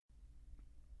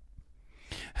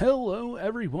Hello,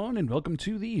 everyone, and welcome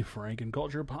to the Frank and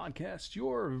Culture Podcast,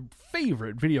 your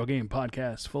favorite video game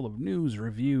podcast full of news,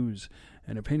 reviews,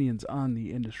 and opinions on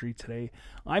the industry today.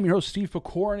 I'm your host, Steve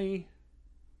Picorni.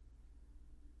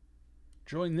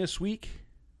 Joined this week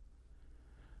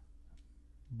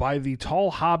by the tall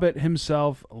hobbit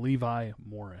himself, Levi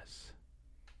Morris.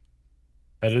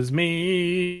 That is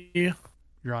me.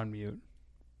 You're on mute.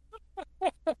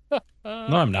 No,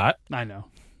 I'm not. I know.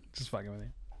 Just fucking with you.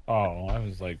 Oh, I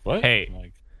was like, what? Hey,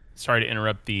 Like, sorry to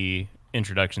interrupt the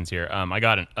introductions here. I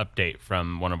got an update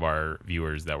from one of our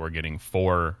viewers that we're getting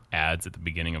 4 ads at the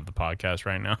beginning of the podcast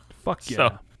right now. Fuck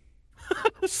yeah.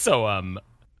 So,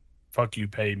 fuck you,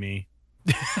 pay me.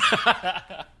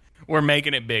 we're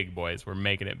making it big, boys. We're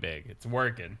making it big. It's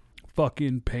working.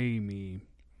 Fucking pay me.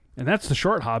 And that's the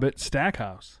short hobbit,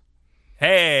 Stackhouse.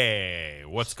 Hey,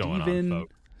 what's going on, Steven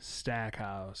folks?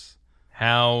 Stackhouse.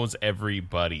 How's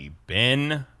everybody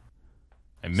been?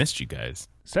 I missed you guys.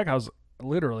 Stackhouse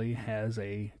literally has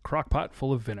a crock pot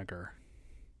full of vinegar.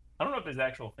 I don't know if there's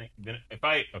actual thing.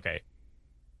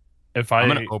 If I'm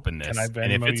gonna open this, can I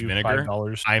and if Venmo it's you vinegar,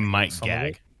 $5 I might some of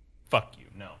gag. it? Fuck you.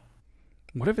 No,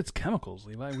 What if it's chemicals,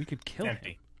 Levi? We could it's kill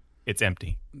empty. It's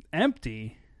empty. him.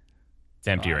 Empty? It's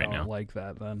empty I right don't now. like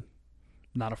that then.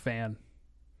 Not a fan.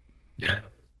 Yeah.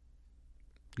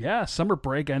 Yeah, summer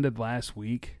break ended last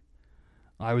week.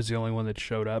 I was the only one that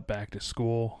showed up back to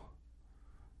school.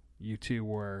 You two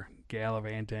were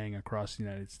gallivanting across the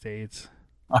United States.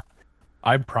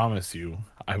 I promise you,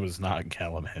 I was not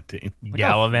gallivanting.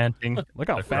 Gallivanting. Look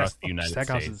how across fast the United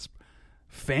Stackhouse's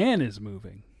fan is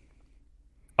moving.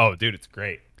 Oh, dude, it's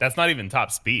great. That's not even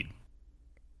top speed.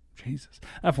 Jesus.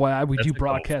 FYI, we That's do like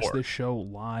broadcast 04. this show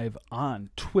live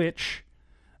on Twitch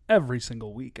every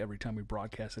single week. Every time we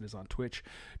broadcast it is on Twitch.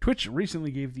 Twitch recently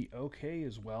gave the okay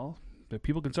as well, that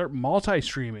people can start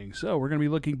multi-streaming. So we're going to be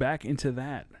looking back into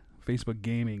that. Facebook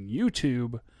Gaming,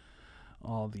 YouTube,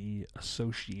 all the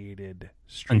associated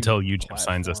streaming Until YouTube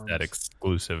signs us that platforms.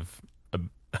 exclusive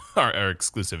our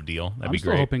exclusive deal. That'd I'm be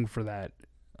still great. hoping for that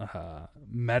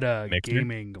Meta Mixer?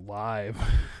 Gaming Live.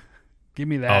 Give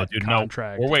me Oh, that dude,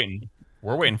 contract. no. We're waiting.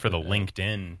 We're waiting for the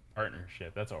LinkedIn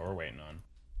partnership. That's what we're waiting on.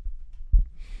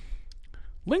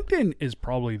 LinkedIn is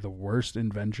probably the worst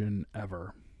invention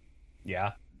ever.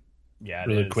 Yeah. Yeah, it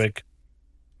Really is. quick.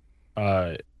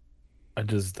 I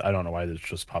don't know why this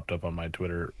just popped up on my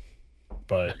Twitter,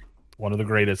 but one of the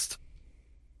greatest.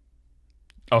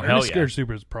 Oh, hell Ernest yeah. Scared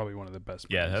Super is probably one of the best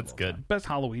Yeah, movies of that's all good. time. Best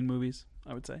Halloween movies,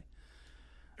 I would say.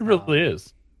 It really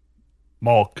is.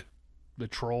 Malk. The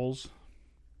Trolls.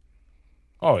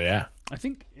 Oh, yeah. I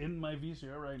think in my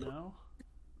VCR right now.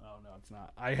 Oh, no, it's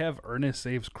not. I have Ernest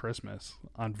Saves Christmas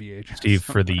on VHS. Steve,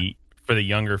 for the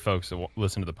younger folks that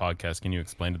listen to the podcast, can you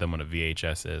explain to them what a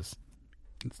VHS is?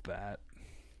 It's that.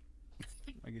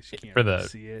 I guess you can't For really the-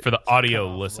 see it. for the It's cut audio off a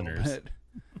little listeners. bit.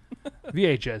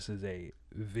 VHS is a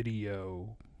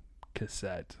video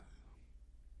cassette.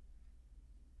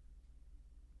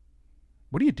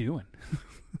 What are you doing?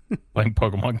 Playing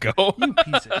Pokemon Go. You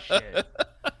piece of shit.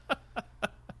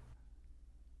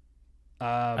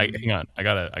 Hang on. I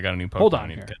got a new Pokemon. Hold on I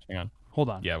need here. to catch. Hang on. Hold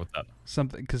on. Yeah, what's up?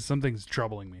 Because something's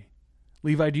troubling me.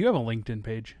 Levi, do you have a LinkedIn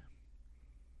page?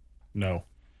 No.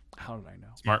 How did I know?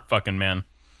 Smart fucking man.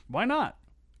 Why not?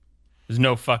 There's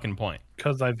no fucking point.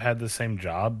 Because I've had the same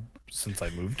job since I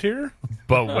moved here.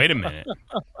 But wait a minute.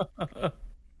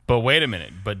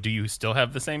 But do you still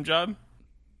have the same job?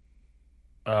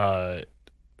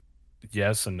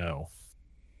 Yes and no.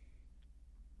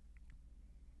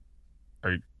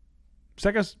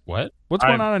 Second, What? what's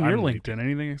going I'm- on your I'm LinkedIn?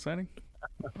 Anything exciting?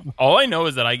 All I know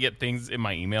is that I get things in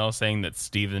my email saying that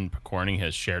Steven Picorni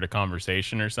has shared a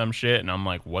conversation or some shit, and I'm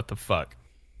like, what the fuck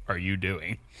are you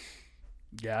doing?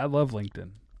 Yeah, I love LinkedIn.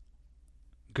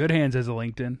 Good Hands has a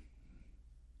LinkedIn.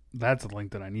 That's a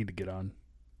LinkedIn I need to get on.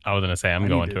 I was gonna say I'm I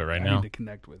going need to it right I now. need to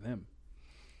connect with him.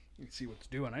 See what's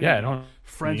doing. Yeah, I need to don't be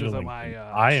friends need with a my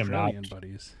LinkedIn. I am Australian not-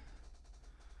 buddies.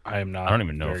 I am not. I don't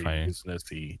even know very if I-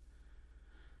 businessy.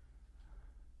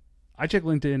 I check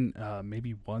LinkedIn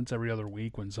maybe once every other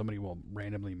week when somebody will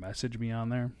randomly message me on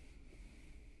there.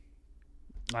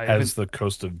 Has the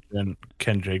Coast of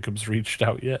Ken Jacobs reached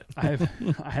out yet? I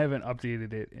haven't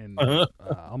updated it in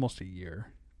almost a year.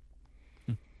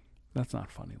 That's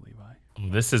not funny,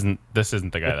 Levi. This isn't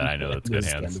the guy that I know that's good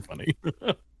It's hands. kinda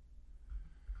funny.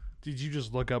 Did you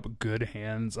just look up Good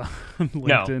Hands on LinkedIn?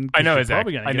 No, 'Cause I know you're his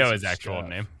probably gonna I get know some his actual stuff.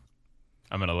 name.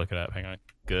 I'm gonna look it up. Hang on.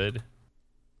 Good.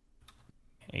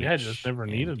 Yeah, I just never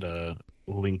needed a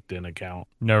LinkedIn account.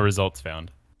 No results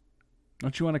found.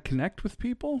 Don't you want to connect with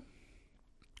people?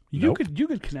 You Nope.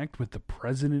 could connect with the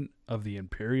president of the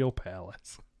Imperial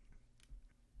Palace.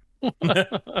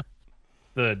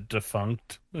 The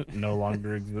defunct, no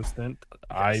longer existent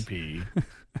IP.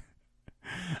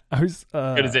 I was.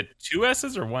 Good, is it 2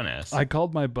 S's or 1 S? I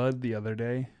called my bud the other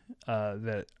day.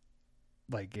 That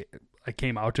like I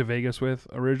came out to Vegas with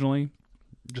originally,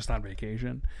 just on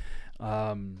vacation,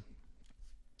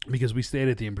 because we stayed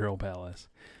at the Imperial Palace,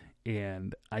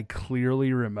 and I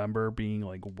clearly remember being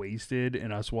like wasted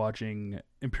and us watching.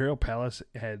 Imperial Palace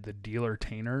had the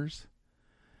dealer-tainers,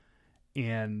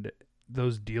 and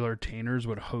those dealer-tainers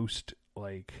would host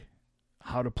like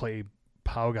how to play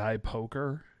Pow Guy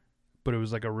poker, but it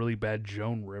was like a really bad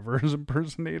Joan Rivers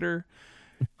impersonator,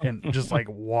 and just like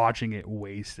watching it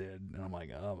wasted, and I'm like,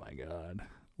 oh my god,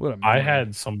 what a I memory.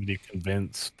 had somebody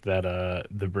convinced that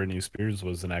the Britney Spears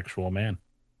was an actual man.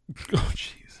 Oh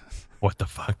Jesus, What the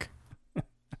fuck?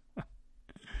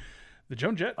 the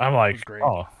Joan Jett. I'm was like, great.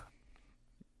 oh.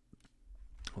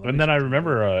 Well, that And makes then I me feel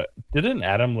remember, didn't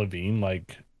Adam Levine,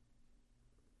 like,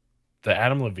 the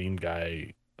Adam Levine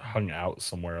guy hung out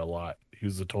somewhere a lot. He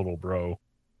was a total bro.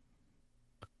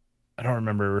 I don't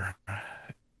remember.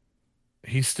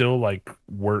 He still, like,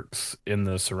 works in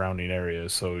the surrounding area,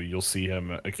 so you'll see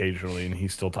him occasionally, and he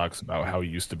still talks about how he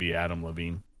used to be Adam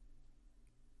Levine.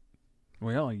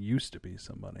 Well, he used to be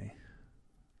somebody.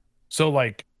 So,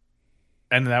 like,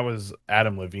 and that was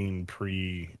Adam Levine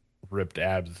pre-ripped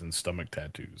abs and stomach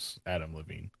tattoos. Adam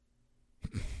Levine.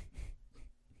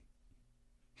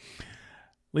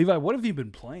 Levi, what have you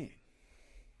been playing?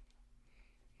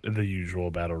 The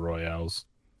usual battle royales.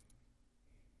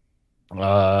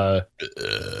 Well,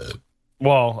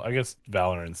 I guess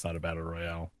Valorant's not a battle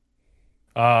royale.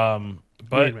 But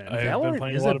Wait a minute, I've been Valorant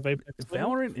playing a isn't- lot of Apex.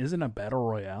 Valorant isn't a battle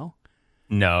royale.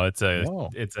 No, it's a No.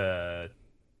 it's a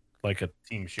Like a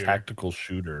team shooter tactical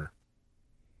shooter.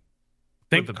 with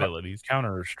Think abilities.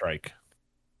 Counter Strike.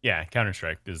 Yeah,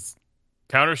 Counter-Strike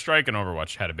and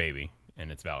Overwatch had a baby,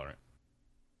 and it's Valorant.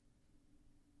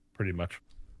 Pretty much.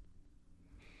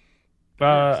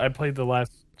 Yes. I played the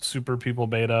last Super People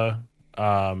beta,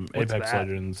 Apex that?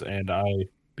 Legends, and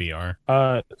BR.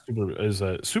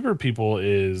 Super People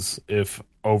is if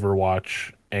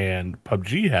Overwatch and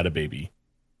PUBG had a baby.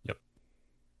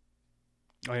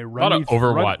 Okay, A lot of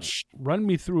Overwatch. Run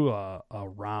me through a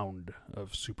round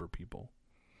of Super People.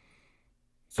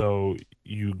 So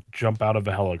you jump out of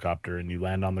a helicopter and you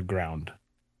land on the ground.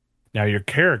 Now your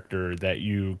character that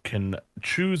you can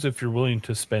choose if you're willing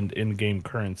to spend in-game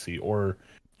currency or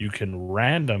you can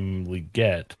randomly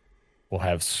get will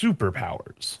have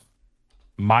superpowers.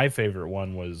 My favorite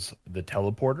one was the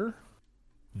teleporter,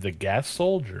 the gas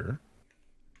soldier,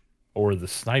 or the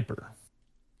sniper.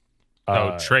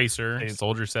 Tracer,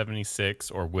 Soldier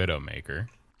 76, or Widowmaker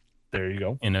There you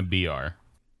go. in a BR.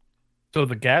 So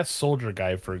the gas soldier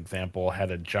guy, for example, had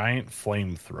a giant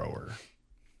flamethrower,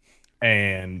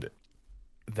 and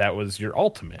that was your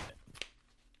ultimate.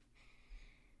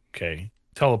 Okay,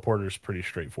 teleporter's pretty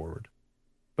straightforward,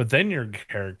 but then your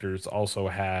characters also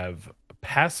have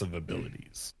passive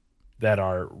abilities that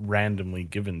are randomly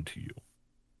given to you,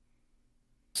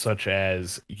 such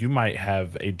as you might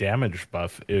have a damage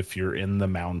buff if you're in the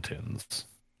mountains,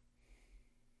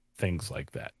 things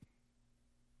like that.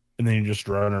 And then you just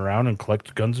run around and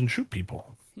collect guns and shoot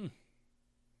people.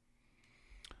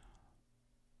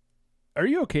 Are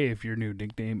you okay if your new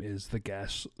nickname is the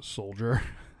Gas Soldier?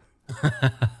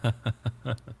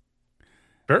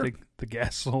 Sure. The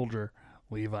Gas Soldier,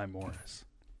 Levi Morris.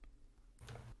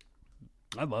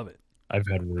 I love it. I've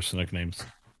had worse nicknames.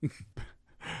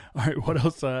 All right, what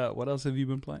else? What else have you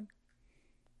been playing?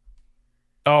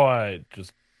 Oh, I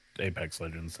just Apex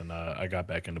Legends, and I got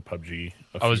back into PUBG.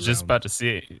 I was just about to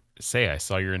say I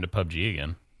saw you're into PUBG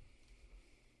again.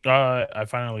 I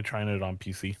finally tried it on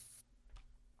PC.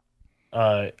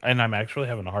 And I'm actually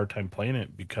having a hard time playing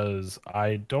it because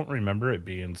I don't remember it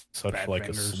being such Fat like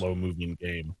fingers. a slow moving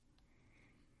game.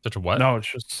 Such a what? No, it's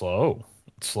just slow.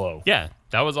 It's slow. Yeah,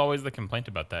 that was always the complaint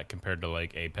about that compared to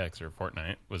like Apex or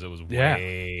Fortnite. Was it was Yeah.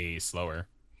 way slower.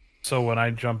 So when I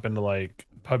jump into like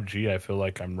PUBG, I feel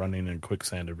like I'm running in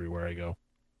quicksand everywhere I go.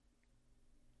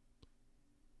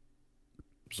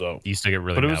 So You used to get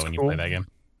really But it mad was when you cool. play that game.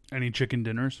 Any chicken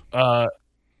dinners?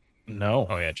 no.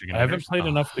 Oh yeah, chicken. I haven't dinners? played Oh.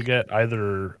 enough to get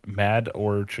either Mad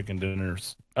or Chicken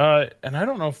Dinners. And I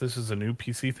don't know if this is a new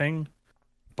PC thing,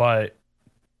 but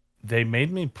they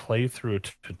made me play through a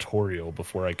tutorial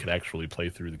before I could actually play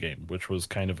through the game, which was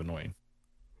kind of annoying.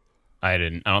 I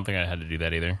don't think I had to do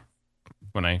that either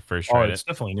when I first Oh, tried it's it.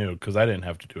 definitely new because I didn't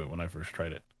have to do it when I first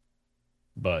tried it.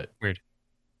 But Weird.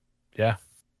 Yeah.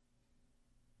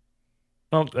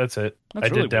 Well, that's it. That's I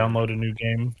really did download a new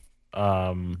game.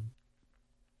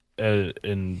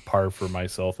 in par for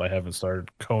myself, I haven't started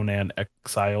Conan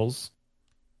Exiles.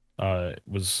 It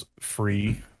was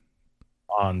free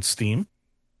on Steam.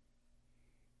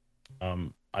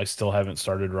 I still haven't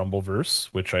started Rumbleverse,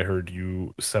 which I heard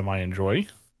you semi-enjoy.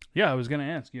 Yeah, I was gonna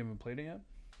ask. You haven't played it yet?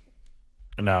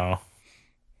 No.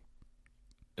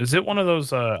 Is it one of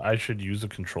those I should use a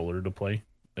controller to play?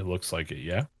 It looks like it,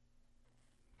 yeah.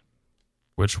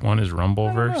 Which one is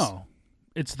Rumbleverse? No,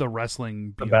 it's the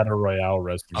wrestling. The Battle Royale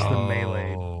wrestling. It's the Oh.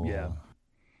 melee. Yeah.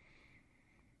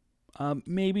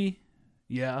 Maybe.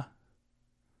 Yeah.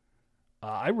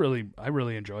 I really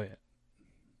enjoy it.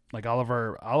 Like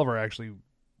Oliver actually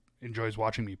enjoys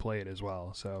watching me play it as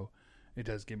well, so it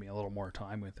does give me a little more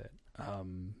time with it. I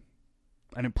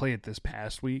didn't play it this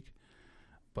past week,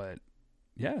 but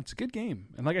yeah, it's a good game.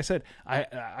 And like I said,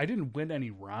 I didn't win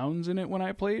any rounds in it when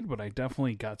I played, but I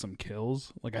definitely got some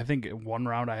kills. Like I think in one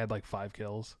round I had like 5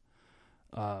 kills.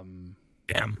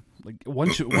 Damn. Like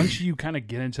once you kind of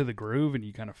get into the groove and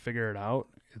you kind of figure it out,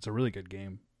 it's a really good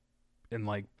game. And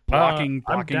like blocking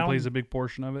plays a big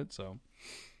portion of it. So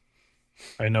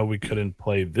I know we couldn't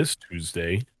play this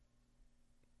Tuesday,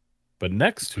 but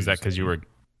next Tuesday. Was that because you were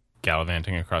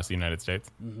gallivanting across the United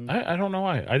States? mhm. I don't know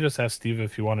why. I just asked Steve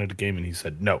if he wanted a game, and he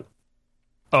said no.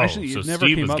 Oh, Actually, so it never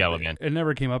Steve came was up. gallivanting. It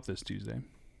never came up this Tuesday.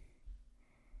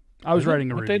 I was writing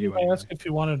a What day review. did I anyway. ask if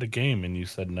you wanted a game, and you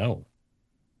said no?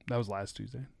 That was last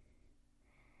Tuesday.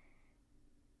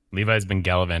 Levi's been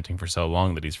gallivanting for so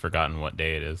long that he's forgotten what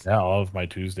day it is. Yeah, all of my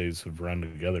Tuesdays have run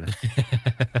together.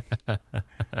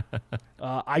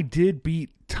 I did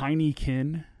beat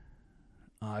Tinykin.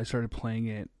 I started playing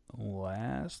it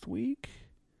last week.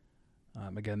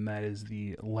 Again, that is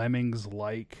the Lemmings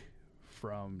like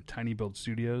from Tiny Build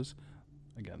Studios.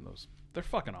 Again, they're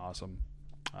fucking awesome.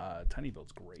 Tiny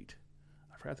Build's great.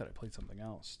 I forgot that I played something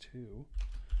else too.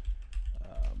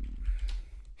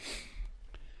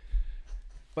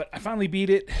 But I finally beat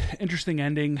it. Interesting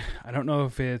ending. I don't know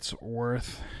if it's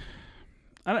worth.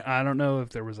 I don't know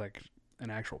if there was like an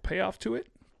actual payoff to it.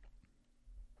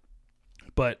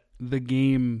 But the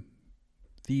game,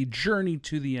 the journey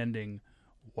to the ending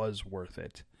was worth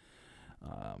it.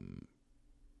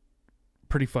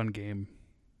 Pretty fun game.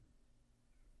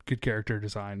 Good character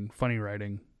design, funny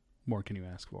writing. More can you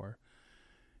ask for?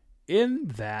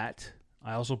 In that,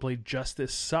 I also played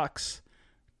Justice Sucks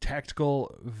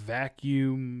Tactical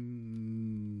Vacuum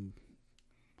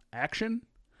Action,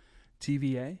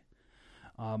 TVA,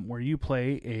 where you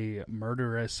play a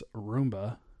murderous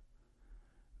Roomba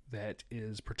that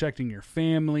is protecting your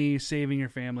family, saving your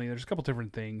family. There's a couple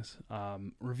different things.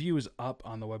 Review is up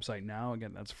on the website now.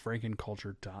 Again, that's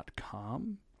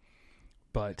frankenculture.com.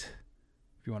 But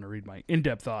if you want to read my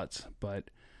in-depth thoughts, but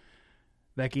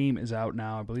that game is out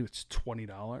now. I believe it's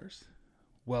 $20.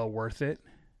 Well worth it.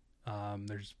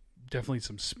 There's definitely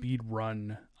some speed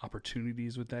run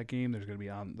opportunities with that game. There's going to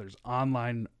be there's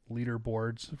online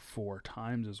leaderboards for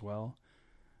times as well.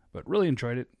 But really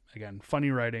enjoyed it. Again,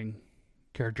 funny writing.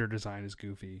 Character design is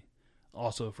goofy.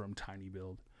 Also from Tiny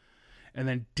Build. And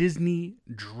then Disney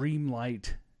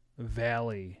Dreamlight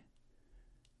Valley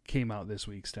came out this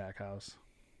week, Stackhouse.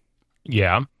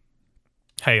 Yeah.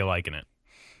 How you liking it?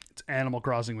 It's Animal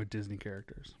Crossing with Disney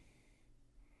characters.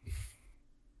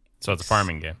 So it's a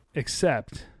farming game.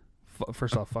 Except,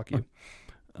 first off, fuck you.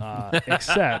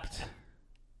 Except,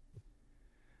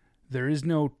 there is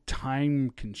no time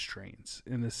constraints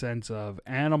in the sense of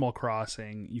Animal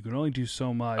Crossing. You can only do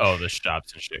so much. Oh, the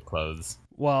shops and shit clothes.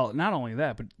 Well, not only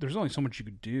that, but there's only so much you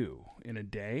could do in a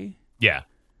day. Yeah.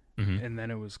 Mm-hmm. And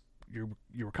then it was you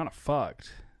were kind of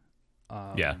fucked.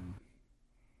 Yeah.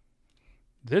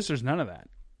 There's none of that.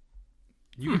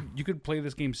 You could play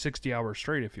this game 60 hours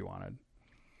straight if you wanted.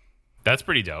 That's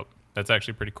pretty dope. That's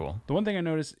actually pretty cool. The one thing I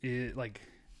noticed is like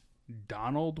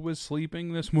Donald was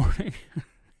sleeping this morning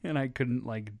and I couldn't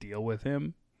like deal with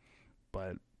him.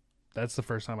 But that's the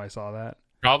first time I saw that.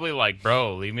 Probably like,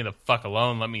 bro, leave me the fuck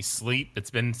alone. Let me sleep.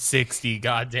 It's been 60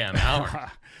 goddamn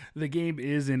hours. The game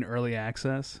is in early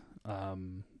access.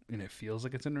 And it feels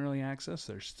like it's in early access.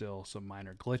 There's still some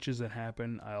minor glitches that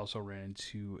happen. I also ran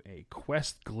into a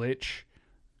quest glitch,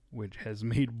 which has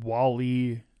made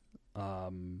Wall-E,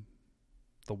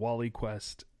 the Wall-E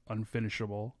quest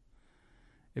unfinishable.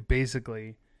 It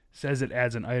basically says it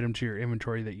adds an item to your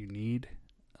inventory that you need,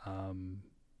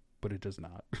 but it does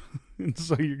not. And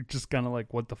so you're just kind of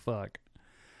like, what the fuck?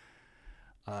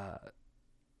 I'm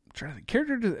trying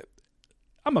to think.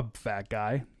 I'm a fat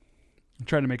guy. I'm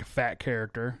trying to make a fat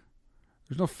character.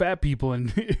 There's no fat people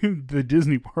in the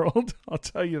Disney World. I'll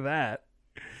tell you that.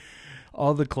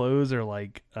 All the clothes are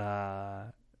like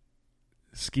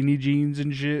skinny jeans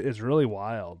and shit. It's really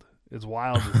wild. It's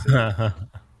wild to see.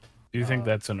 Do you think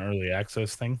that's an early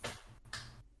access thing?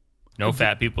 No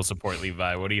fat people support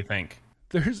Levi. What do you think?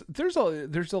 There's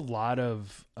a lot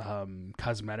of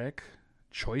cosmetic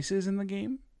choices in the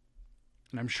game,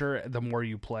 and I'm sure the more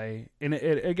you play, and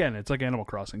again, it's like Animal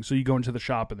Crossing. So you go into the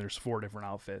shop and there's 4 different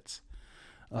outfits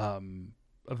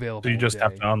available. So you just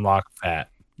have to unlock fat.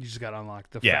 You just got to unlock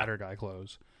the Yeah. fatter guy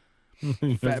clothes.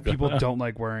 Fat people don't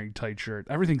like wearing tight shirts.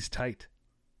 Everything's tight.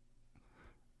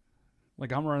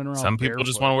 Like I'm running around. Some people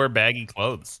just barefoot. want to wear baggy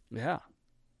clothes. Yeah.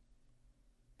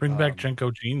 Bring back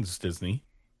Jenko jeans, Disney.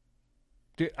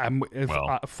 Dude,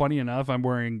 Well. funny enough, I'm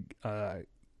wearing. I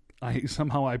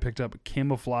picked up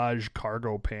camouflage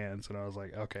cargo pants, and I was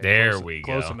like, okay, There close, we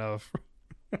close go. enough.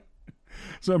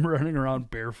 So I'm running around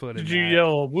barefoot. Did in you that.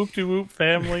 yell "whoop de whoop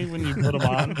family" when you put them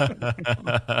on?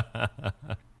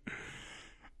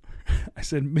 I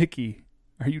said, Mickey,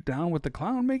 are you down with the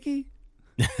clown, Mickey?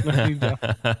 Where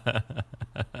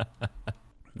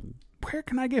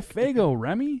can I get Fago,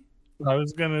 Remy? I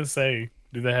was gonna say,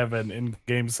 do they have an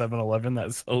in-game 7-Eleven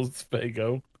that sells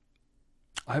Fago?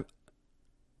 I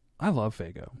love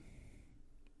Fago.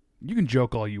 You can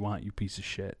joke all you want, you piece of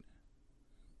shit.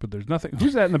 But there's nothing.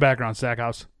 Who's that in the background,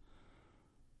 Stackhouse?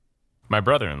 My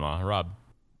brother-in-law, Rob.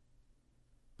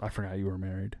 I forgot you were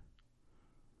married.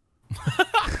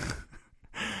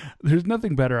 There's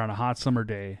nothing better on a hot summer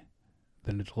day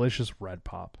than a delicious red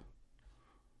pop.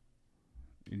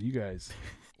 And you guys,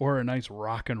 or a nice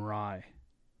rock and rye.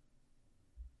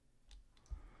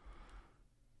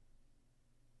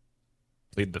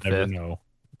 Plead the Never fifth. know.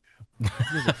 You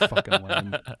guys are fucking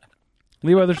lame.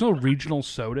 Levi, there's no regional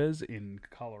sodas in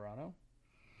Colorado.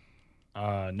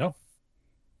 No.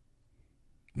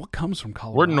 What comes from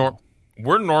Colorado?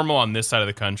 We're normal on this side of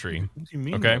the country. What do you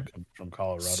mean? Okay. that comes from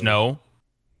Colorado? Snow,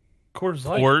 Coors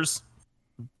Light, Coors,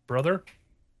 brother.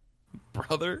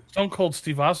 brother. Stone Cold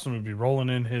Steve Austin would be rolling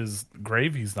in his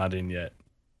grave he's not in yet.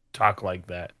 Talk like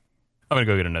that. I'm gonna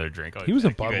go get another drink. I'll He was a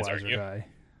you guys Budweiser argue. guy.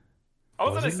 I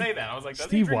was Was gonna he? say that. I was like, doesn't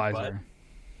Steve he drink Weiser. Bud?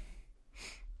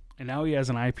 And now he has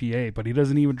an IPA, but he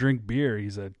doesn't even drink beer.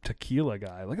 He's a tequila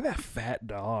guy. Look at that fat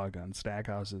dog on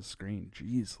Stackhouse's screen.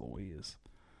 Jeez Louise.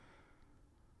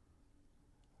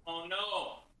 Oh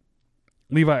no!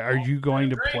 Levi, are you Oh, going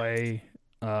to great. play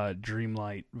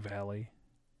Dreamlight Valley?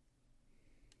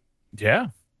 Yeah.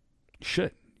 You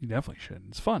should. You definitely should.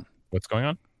 It's fun. What's going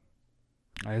on?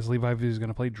 I asked Levi if he was going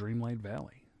to play Dreamlight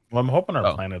Valley. Well, I'm hoping our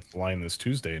Oh. planets align this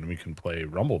Tuesday and we can play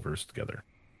Rumbleverse together.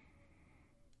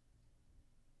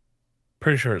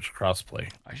 Pretty sure it's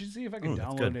crossplay. I should see if I can Ooh,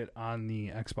 that's download good. it on the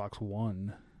Xbox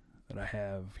One that I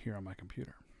have here on my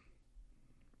computer.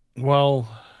 Well,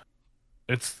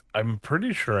 I'm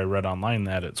pretty sure I read online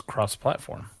that it's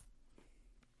cross-platform.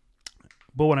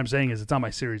 But what I'm saying is it's on my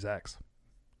Series X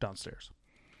downstairs.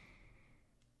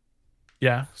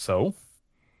 Yeah, so?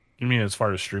 You mean as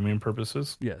far as streaming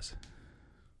purposes? Yes.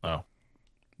 Oh.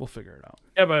 We'll figure it out.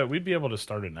 Yeah, but we'd be able to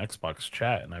start an Xbox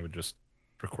chat and I would just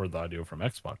record the audio from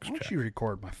Xbox Why don't chat. you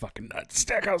record my fucking nuts?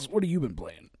 Stackhouse, what have you been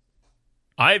playing?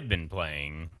 I've been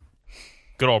playing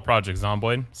good old Project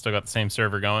Zomboid. Still got the same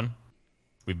server going.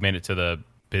 We've made it to the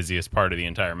busiest part of the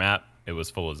entire map. It was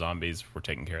full of zombies. We're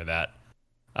taking care of that.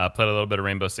 Played a little bit of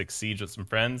Rainbow Six Siege with some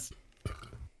friends.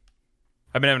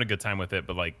 I've been having a good time with it,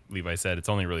 but like Levi said, it's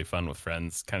only really fun with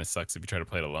friends. Kind of sucks if you try to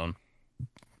play it alone.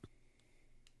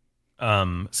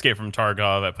 Escape from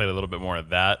Tarkov, I played a little bit more of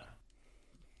that.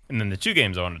 And then the 2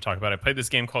 games I wanted to talk about, I played this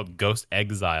game called Ghost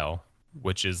Exile,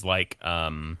 which is like,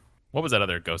 what was that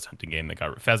other ghost hunting game that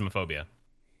got Phasmophobia?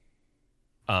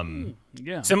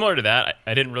 Yeah. Similar to that,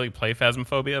 I didn't really play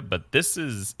Phasmophobia, but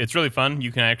it's really fun.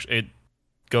 You can actually, it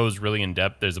goes really in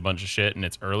depth. There's a bunch of shit and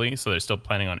it's early, so they're still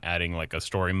planning on adding like a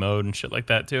story mode and shit like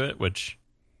that to it, which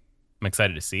I'm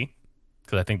excited to see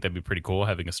because I think that'd be pretty cool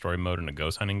having a story mode in a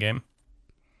ghost hunting game.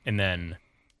 And then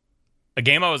a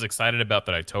game I was excited about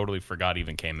that I totally forgot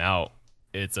even came out.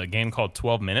 It's a game called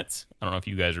 12 Minutes. I don't know if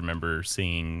you guys remember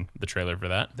seeing the trailer for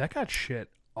that. That got shit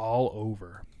all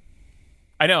over.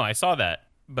 I know, I saw that.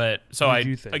 But so What did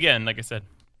you think? again, like I said,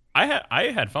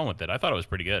 I had fun with it. I thought it was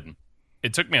pretty good.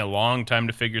 It took me a long time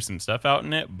to figure some stuff out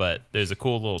in it, but there's a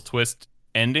cool little twist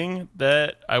ending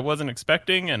that I wasn't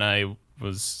expecting and I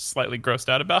was slightly grossed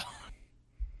out about.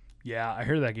 Yeah, I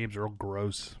hear that game's real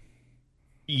gross.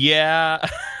 Yeah.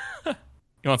 You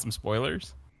want some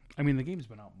spoilers? I mean, the game's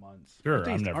been out months. Sure, Aren't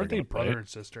they, I'm never aren't they gonna play brother it. and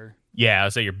sister? Yeah, I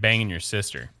was like, you're banging your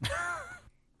sister.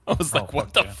 I was like,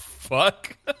 what the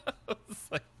fuck yeah. fuck? I was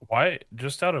like, Why?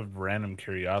 Just out of random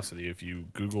curiosity, if you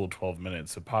Google 12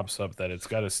 minutes, it pops up that it's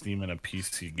got a Steam and a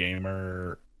PC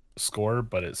Gamer score,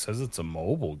 but it says it's a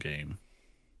mobile game.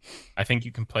 I think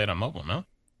you can play it on mobile, no?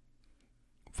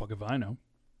 Fuck if I know.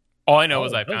 All I know Oh,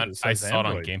 is I it does. found It I says saw it on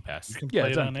Android. Game Pass. You can Yeah, play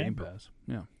it's it on on Game Android. Pass.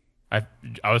 Yeah.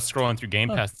 I was scrolling through Game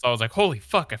Pass, so I was like, "Holy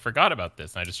fuck! I forgot about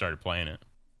this," and I just started playing it.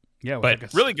 Yeah, with But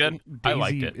like really good. I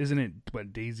liked Daisy, it. Isn't it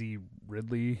what Daisy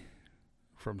Ridley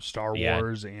from Star Yeah.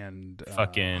 Wars and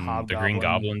Fucking the Hobgoblin? Green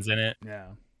Goblin's in it. Yeah.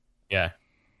 Yeah,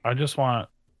 I just want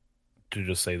to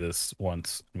just say this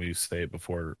once. We say it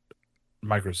before.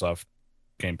 Microsoft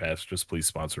Game Pass, just please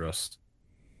sponsor us.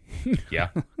 yeah.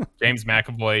 James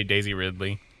McAvoy, Daisy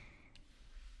Ridley.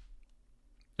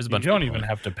 There's a You bunch. don't of people even in it.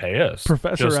 have to pay us.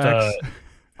 Professor Just,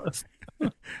 X,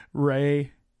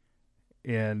 Ray,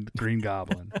 and Green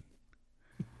Goblin.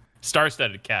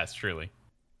 Star-studded cast, truly.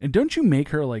 And don't you make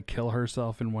her like kill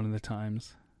herself in one of the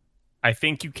times? I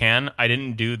think you can. I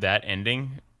didn't do that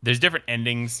ending. There's different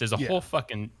endings. There's a Yeah. whole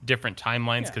fucking different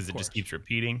timelines Yeah, because of it just course. keeps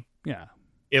repeating. Yeah.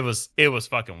 It was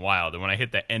fucking wild. And when I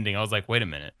hit that ending, I was like, wait a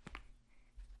minute.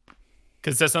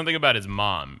 Because it says something about his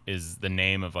mom is the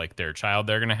name of like their child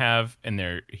they're gonna have,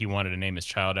 and he wanted to name his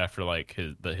child after like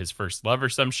his first love or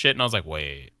some shit. And I was like,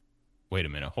 wait a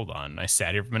minute, hold on. And I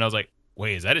sat here for a minute. I was like,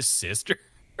 wait, is that his sister?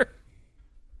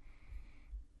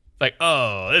 Like,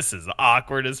 oh, this is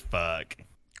awkward as fuck.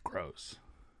 Gross.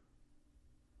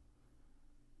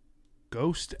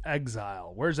 Ghost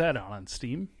Exile. Where's that on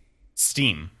Steam?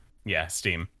 Steam. Yeah,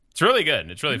 Steam. It's really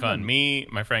good. It's really fun. Me,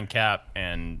 my friend Cap,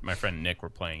 and my friend Nick were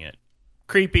playing it.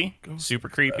 Creepy. Super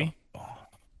creepy.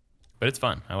 But it's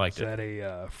fun. I liked Is it. that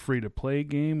a free-to-play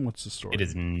game? What's the story? It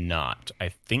is not. I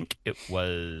think it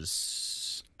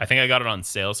was... I think I got it on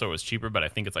sale, so it was cheaper, but I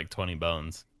think it's like 20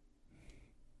 bones.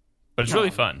 But it's really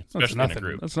fun, That's especially in a nothing.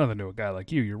 group. That's nothing to a guy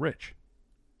like you. You're rich.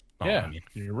 Oh, yeah, I mean,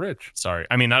 you're rich. sorry.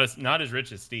 I mean, not as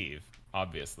rich as Steve,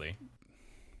 obviously.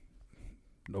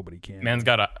 Nobody can. Man's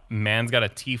got a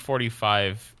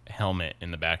T-45 helmet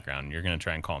in the background. You're gonna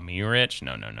try and call me rich?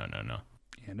 No.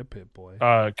 And a pit boy.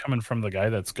 Coming from the guy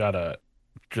that's got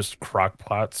just crock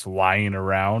pots lying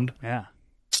around, Yeah.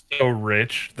 so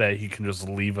rich that he can just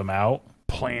leave them out.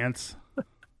 Plants.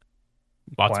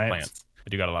 Lots of plants. I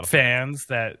do got a lot of Fans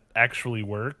that actually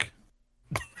work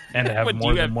and have What, do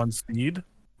more you than have- one speed.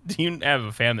 Do you have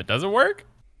a fan that doesn't work?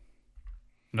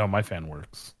 No, my fan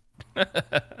works.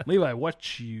 Levi,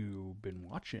 what you been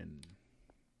watching?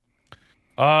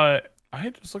 I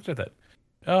just looked at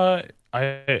that.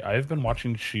 I've been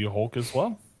watching She-Hulk as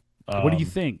well. What do you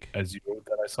think? As you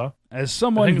that I saw. As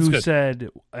someone think it's who good. said,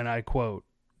 and I quote,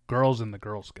 "Girls in the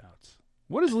Girl Scouts."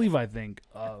 What does Levi think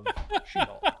of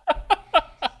She-Hulk?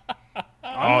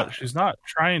 Oh, she's not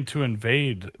trying to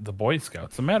invade the Boy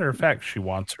Scouts. As a matter of fact, she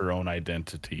wants her own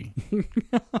identity.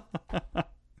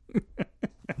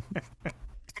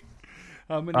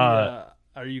 How many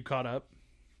are you caught up?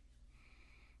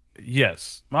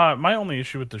 Yes. My only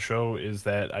issue with the show is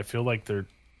that I feel like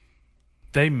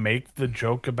they make the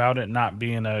joke about it not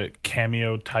being a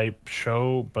cameo type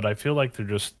show, but I feel like they're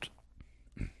just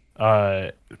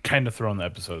kind of throwing the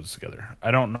episodes together. I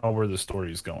don't know where the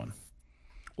story is going.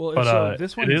 Well, But so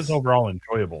this it is overall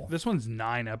enjoyable. This one's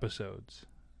 9 episodes.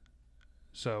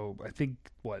 So I think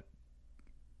what?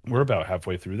 We're about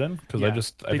halfway through then, because Yeah, I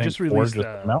they think just 4 released, just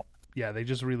came out. Yeah, they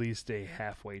just released a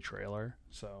halfway trailer.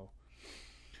 So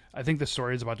I think the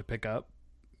story is about to pick up.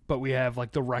 But we have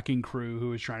like the wrecking crew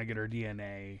who is trying to get her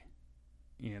DNA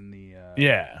in the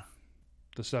Yeah.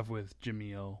 the stuff with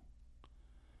Jamil.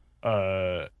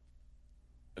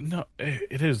 No,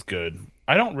 it is good.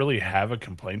 I don't really have a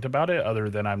complaint about it other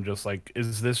than I'm just like,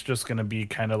 is this just going to be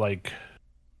kind of like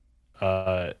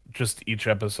just each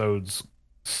episode's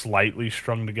slightly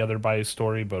strung together by a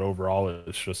story, but overall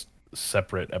it's just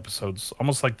separate episodes,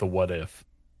 almost like the What If.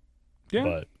 Yeah,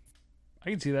 But I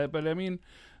can see that. But I mean,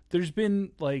 there's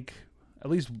been like at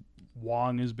least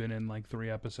Wong has been in like 3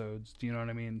 episodes. Do you know what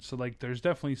I mean? So like, there's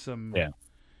definitely some. Yeah.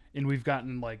 And we've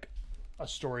gotten like a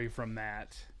story from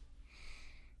that.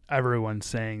 Everyone's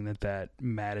saying that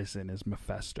Madison is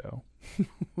Mephisto.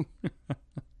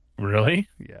 really?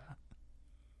 Yeah.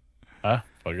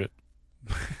 Fuck it.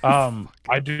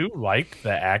 I do like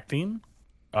the acting,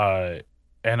 and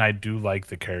I do like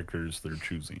the characters they're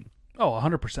choosing. Oh,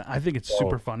 100%. I think it's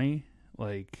super funny.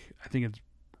 Like, I think it's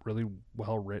really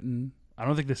well written. I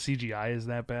don't think the CGI is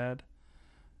that bad.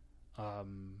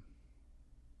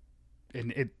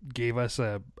 And it gave us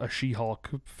a She-Hulk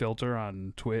filter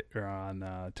on Twitter or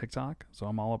on TikTok, so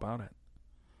I'm all about it.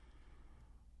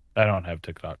 I don't have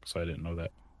TikTok, so I didn't know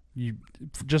that. You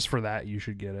just for that, you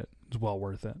should get it. It's well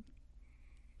worth it.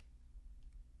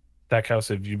 Stackhouse,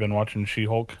 have you been watching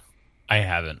She-Hulk? I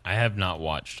haven't. I have not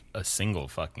watched a single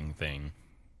fucking thing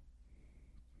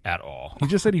at all. He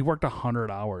just said he worked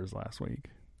 100 hours last week.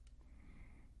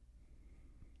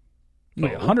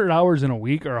 Wait, 100 hours in a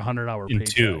week or 100-hour In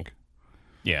paycheck? 2.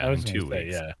 Yeah, I was in gonna 2 say,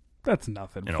 weeks. yeah. That's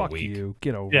nothing. In a Fuck week. you.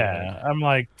 Get over it. Yeah, I'm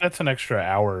like, that's an extra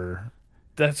hour.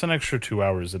 That's an extra 2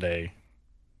 hours a day.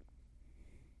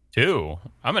 2?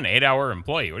 I'm an 8-hour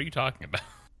employee. What are you talking about?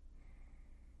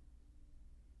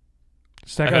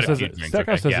 Stackhouse I had a few doesn't. drinks,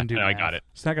 Stackhouse okay. doesn't Yeah, do no, I math. got it.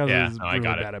 Stackhouse Yeah, is no, I really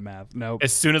got it. bad at math. Nope.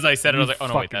 As soon as I said it, I was You like, oh,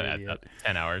 no, wait, fucking that adds idiot. up.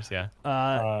 10 hours, yeah.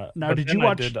 Now, But did then you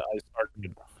watch? I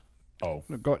started. Oh,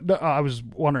 No, I was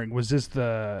wondering, was this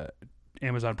the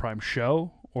Amazon Prime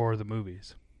show or the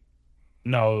movies?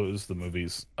 no, it was the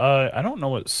movies. I don't know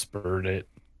what spurred it.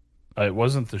 It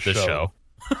wasn't the The show.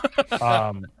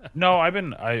 show. No,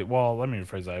 well, let me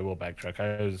rephrase that. I will backtrack.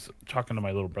 I was talking to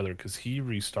my little brother because he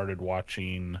restarted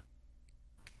watching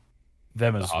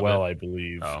them as Hobbit? well, I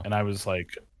believe. Oh. And I was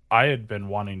like, I had been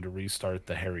wanting to restart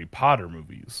the Harry Potter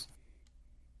movies.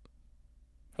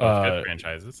 Both good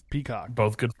franchises. Peacock.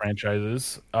 Both good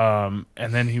franchises. And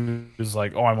then he was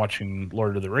like, "Oh, I'm watching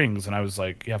Lord of the Rings," and I was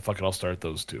like, "Yeah, fuck it, I'll start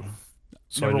those two."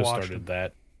 So Never I just watched started them.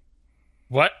 that.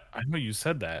 What? I know you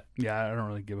said that. Yeah, I don't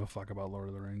really give a fuck about Lord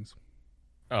of the Rings.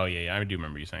 Oh, yeah, I do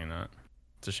remember you saying that.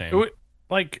 It's a shame.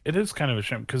 It is kind of a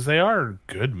shame because they are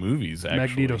good movies. Actually,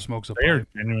 Magneto smokes a they are pipe.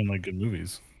 genuinely good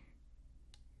movies.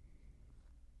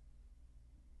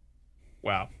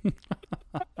 Wow.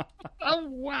 Oh,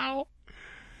 wow.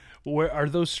 Where are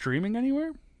those streaming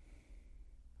anywhere?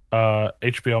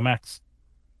 HBO Max.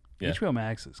 Yeah. HBO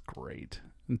Max is great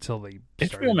until they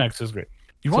start. HBO Max is great.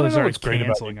 You So want they to know started what's great about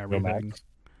canceling HBO everything.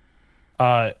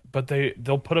 Max? But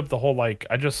they'll put up the whole, like,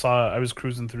 I was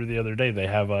cruising through the other day. They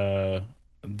have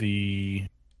the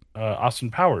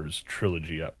Austin Powers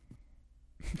trilogy up.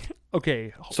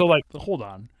 Okay, So like, hold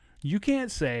on. You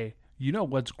can't say, you know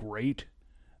what's great?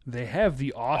 They have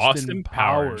the Austin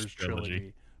Powers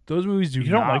trilogy. Those movies do You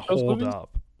don't not like those hold movies?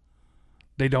 up.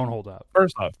 They don't hold up.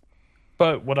 first off,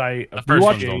 but what I The first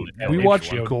one's appreciate only- that We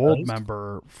watched HBO Gold does-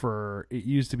 Member for It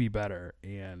Used to Be Better,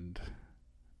 and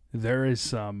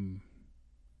there's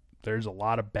a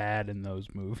lot of bad in those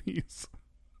movies.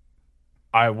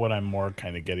 What I'm more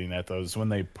kind of getting at though is when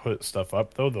they put stuff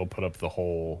up though, they'll put up the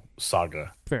whole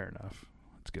saga. Fair enough.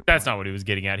 That's a good. That's point. not what he was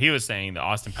getting at. He was saying the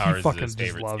Austin Powers is fucking his just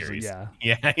favorite loves it, series. yeah.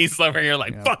 Yeah, he's over here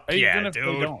like, Yeah. fuck Even yeah, if they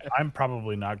dude. don't, I'm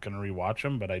probably not going to rewatch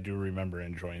them, but I do remember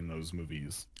enjoying those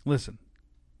movies. Listen,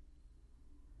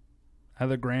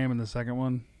 Heather Graham in the second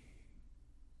one.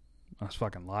 That's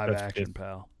fucking live That's action, good.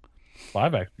 pal.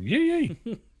 Live action, yay!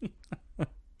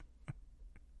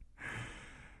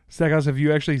 Stackhouse, have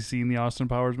you actually seen the Austin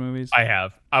Powers movies? I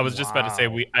have. I was just about to say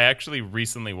Wow. I actually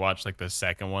recently watched like the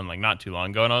second one, like not too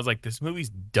long ago, and I was like, this movie's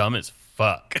dumb as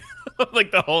fuck.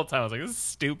 Like the whole time, I was like, this is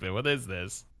stupid. What is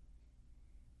this?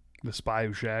 The Spy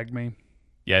Who Shagged Me.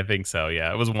 Yeah, I think so.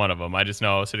 Yeah, it was one of them. I just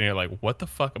know I was sitting here like, what the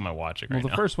fuck am I watching Well, right the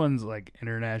now? first one's like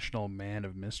International Man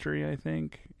of Mystery, I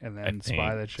think, and then Spy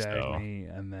think That Shagged so. Me,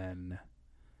 and then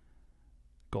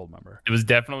Gold Member. It was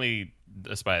definitely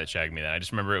The Spy That Shagged Me. Then I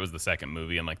just remember it was the second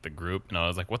movie in like the group, and I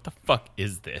was like, what the fuck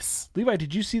is this? Levi,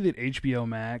 did you see that HBO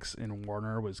Max and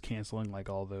Warner was canceling like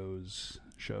all those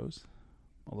shows?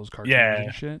 All those cartoons Yeah.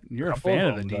 and shit? You're a Couple of fan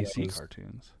of the them that DC was-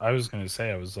 cartoons. I was going to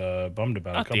say I was bummed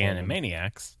about a Not couple the of them.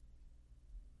 Animaniacs.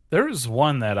 There was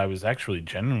one that I was actually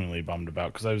genuinely bummed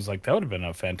about because I was like, that would have been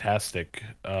a fantastic.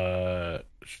 I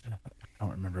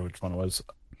don't remember which one it was.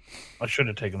 I should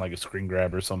have taken like a screen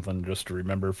grab or something just to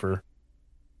remember for.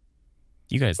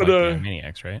 You guys But, like the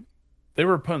Animaniacs, right? They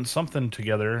were putting something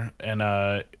together and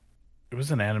it was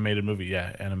an animated movie.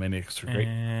 Yeah, Animaniacs are great.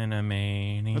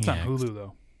 Animaniacs. That's on Hulu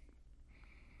though.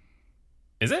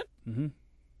 Is it? Mm-hmm.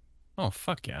 Oh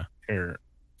fuck yeah! Here,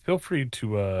 feel free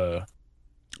to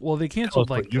Well, they tell us canceled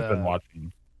what like you've been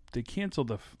watching. they canceled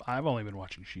the. I've only been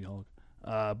watching She-Hulk,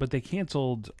 but they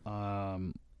canceled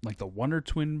like the Wonder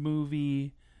Twin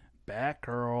movie,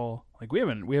 Batgirl. Like we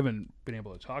haven't been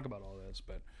able to talk about all this,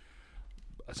 but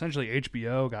essentially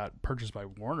HBO got purchased by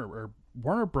Warner, or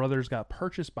Warner Brothers got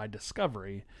purchased by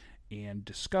Discovery, and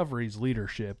Discovery's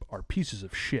leadership are pieces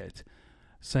of shit,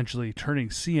 essentially turning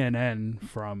CNN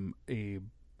from a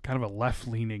kind of a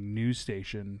left-leaning news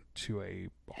station to a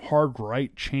hard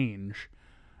right change,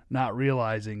 not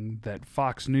realizing that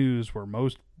Fox News, where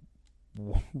most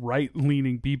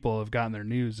right-leaning people have gotten their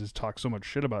news, has talked so much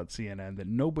shit about CNN that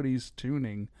nobody's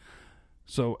tuning.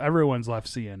 So everyone's left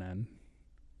CNN.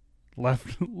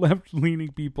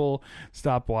 Left-leaning people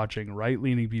stopped watching.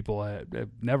 Right-leaning people have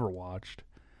never watched.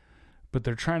 But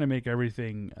they're trying to make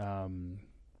everything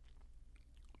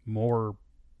more.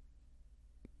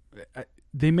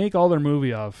 They make all their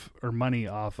money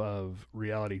off of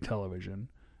reality television,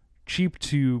 cheap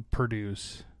to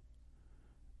produce,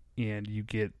 and you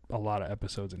get a lot of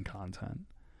episodes and content.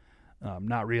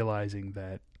 not realizing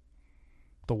that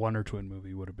the Wonder Twin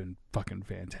movie would have been fucking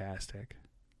fantastic.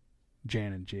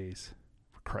 Jan and Jace,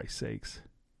 for Christ's sakes.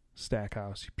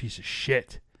 Stackhouse, you piece of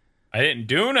shit. I didn't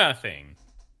do nothing.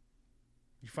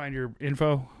 You find your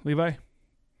info, Levi?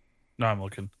 No, I'm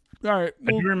looking. All right.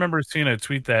 I do remember seeing a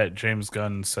tweet that James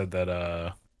Gunn said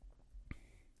that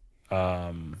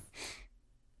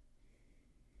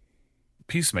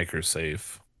Peacemaker's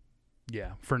safe.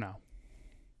 Yeah, for now.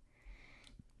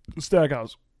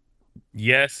 Stackhouse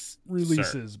Yes,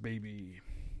 releases, sir. baby.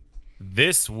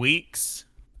 This week's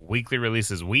weekly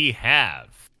releases we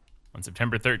have on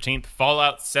September 13th,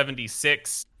 Fallout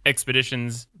 76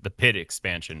 Expeditions, the Pit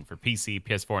expansion for PC,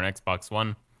 PS4, and Xbox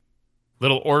One.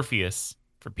 Little Orpheus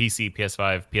for PC,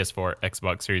 PS5, PS4,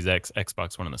 Xbox Series X,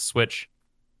 Xbox One, and the Switch.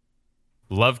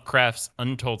 Lovecraft's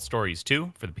Untold Stories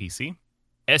 2 for the PC.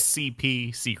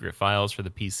 SCP Secret Files for the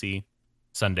PC.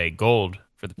 Sunday Gold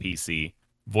for the PC.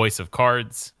 Voice of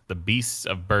Cards, The Beasts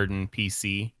of Burden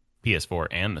PC, PS4,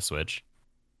 and the Switch.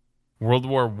 World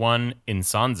War I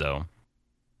Insonzo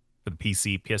for the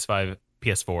PC, PS5,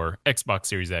 PS4, Xbox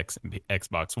Series X, and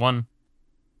Xbox One.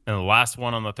 And the last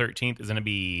one on the 13th is going to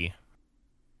be,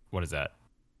 what is that?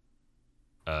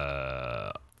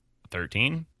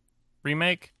 13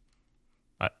 remake?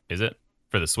 Is it?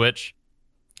 For the Switch.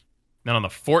 Then on the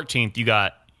 14th, you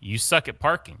got You Suck at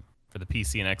Parking for the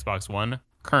PC and Xbox One.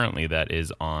 Currently, that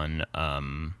is on... oh,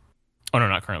 no,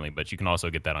 not currently, but you can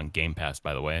also get that on Game Pass,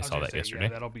 by the way. I saw that yesterday. Yeah,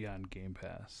 that'll be on Game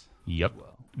Pass. Yep. As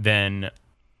well. Then,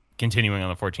 continuing on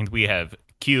the 14th, we have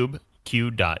Cube,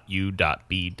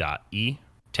 Q.U.B.E.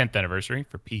 10th anniversary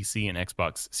for PC and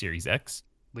Xbox Series X.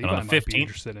 Levi and on the might be 15th...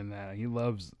 interested in that. He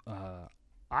loves IQ.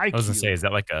 I was going to say, is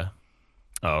that like a...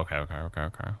 Oh, okay.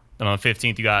 Then on the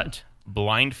 15th, you got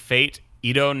Blind Fate,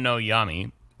 Ito no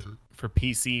Yami for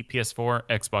PC, PS4,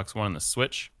 Xbox One, and the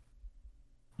Switch.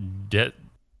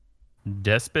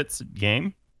 Despot's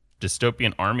Game,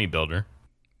 Dystopian Army Builder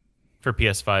for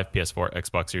PS5, PS4,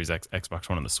 Xbox Series X, Xbox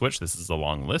One, and the Switch. This is a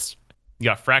long list. You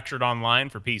got Fractured Online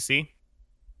for PC.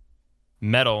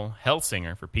 Metal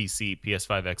Hellsinger for PC,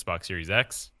 PS5, Xbox Series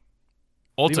X.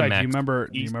 Levi,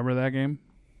 Ultimax. do you remember that game?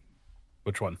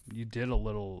 Which one? You did a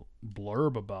little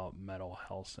blurb about Metal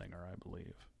Hellsinger, I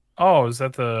believe. Oh, is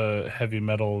that the heavy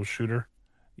metal shooter?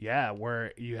 Yeah,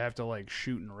 where you have to like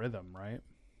shoot in rhythm, right?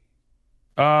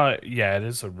 Yeah, it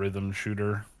is a rhythm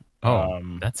shooter. Oh,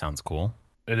 that sounds cool.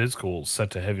 It is cool.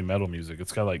 Set to heavy metal music.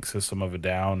 It's got like System of a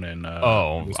Down and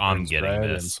I'm getting Spread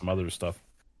this. and some other stuff.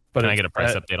 But Can I get a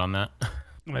price update on that?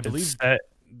 I believe set,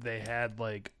 they had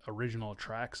like original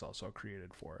tracks also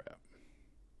created for it.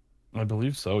 I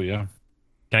believe so. Yeah.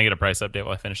 Can I get a price update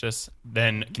while I finish this?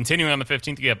 Then, continuing on the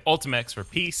 15th, you have Ultimax for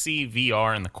PC,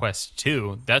 VR, and the Quest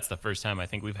 2. That's the first time I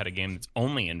think we've had a game that's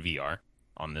only in VR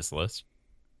on this list.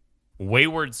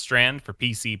 Wayward Strand for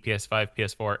PC, PS5,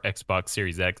 PS4, Xbox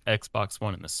Series X, Xbox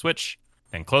One, and the Switch.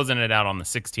 Then closing it out on the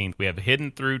 16th, we have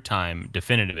Hidden Through Time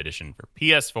Definitive Edition for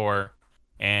PS4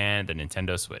 and the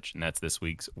Nintendo Switch. And that's this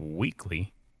week's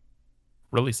weekly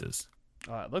releases.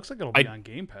 It looks like it'll be on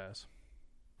Game Pass.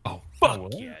 Oh, fuck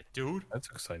well, yeah, dude. That's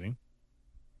exciting.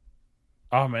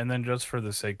 And then just for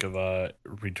the sake of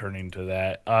returning to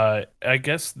that, I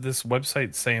guess this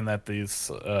website's saying that these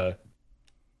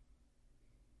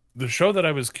the show that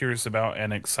I was curious about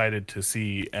and excited to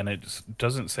see, and it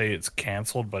doesn't say it's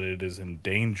canceled, but it is in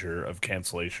danger of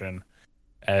cancellation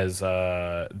as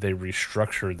they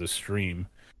restructure the stream.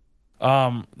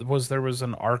 There was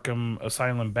an Arkham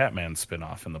Asylum Batman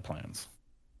spinoff in the plans.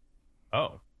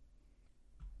 Oh.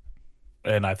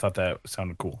 And I thought that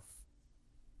sounded cool.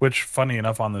 Which, funny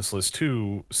enough, on this list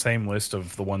too, same list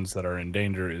of the ones that are in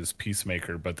danger is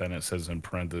Peacemaker, but then it says in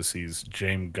parentheses,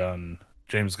 James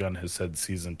Gunn has said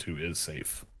season 2 is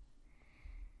safe.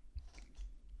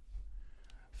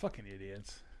 Fucking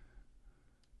idiots.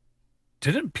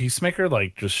 Didn't Peacemaker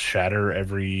like just shatter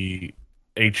every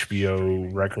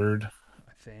HBO record?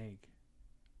 I think.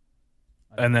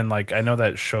 And then like I know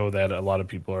that show that a lot of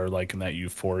people are liking, that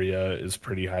Euphoria, is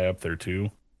pretty high up there too.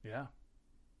 Yeah.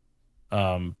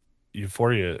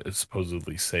 Euphoria is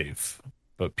supposedly safe,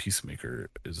 but Peacemaker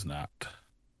is not.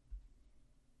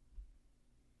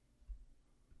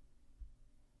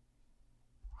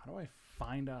 How do I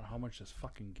find out how much this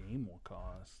fucking game will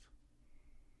cost?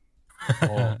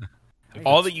 Well,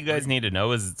 All that you guys need to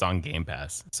know is it's on Game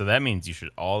Pass. So that means you should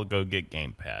all go get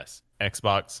Game Pass.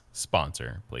 Xbox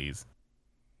sponsor, please.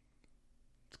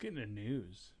 Let's get into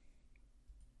news.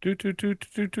 Doot, doot, doot,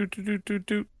 doot, doot, doot, doot,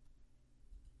 doot.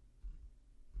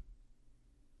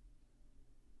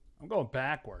 I'm going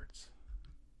backwards.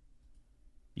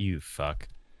 You fuck.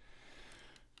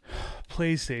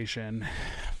 PlayStation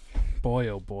Boy,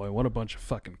 oh boy, what a bunch of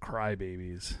fucking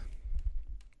crybabies.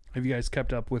 Have you guys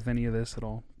kept up with any of this at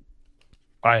all?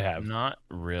 I have. Not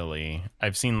really.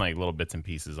 I've seen like little bits and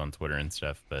pieces on Twitter and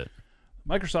stuff, but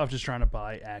Microsoft is trying to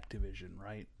buy Activision,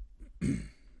 right? And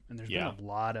there's been a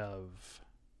lot of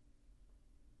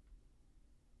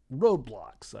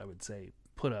roadblocks, I would say,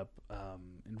 put up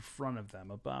in front of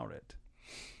them about it.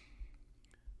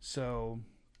 So,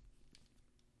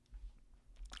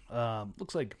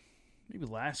 looks like maybe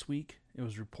last week it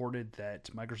was reported that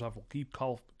Microsoft will keep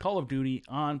Call of Duty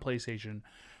on PlayStation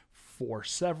for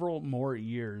several more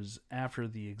years after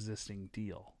the existing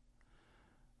deal.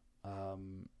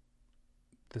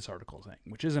 This article is saying,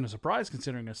 which isn't a surprise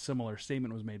considering a similar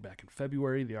statement was made back in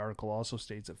February. The article also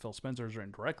states that Phil Spencer has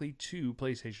written directly to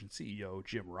PlayStation CEO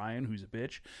Jim Ryan, who's a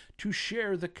bitch, to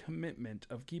share the commitment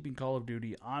of keeping Call of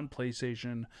Duty on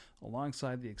PlayStation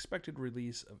alongside the expected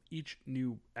release of each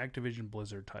new Activision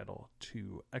Blizzard title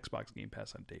to Xbox Game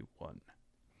Pass on day one.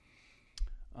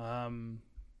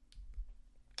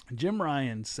 Jim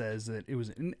Ryan says that it was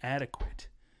inadequate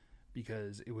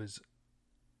because it was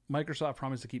Microsoft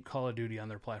promised to keep Call of Duty on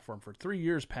their platform for 3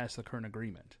 years past the current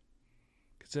agreement,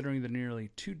 considering the nearly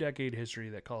 2-decade history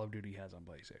that Call of Duty has on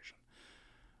PlayStation.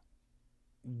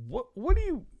 What do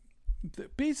you...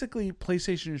 Basically,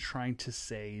 PlayStation is trying to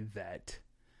say that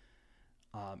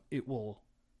it will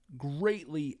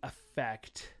greatly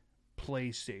affect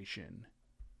PlayStation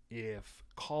if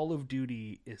Call of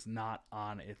Duty is not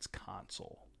on its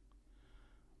console.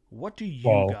 What do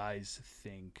you guys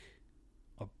think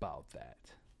about that?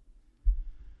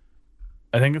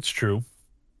 I think it's true.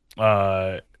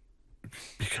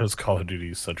 Because Call of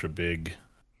Duty is such a big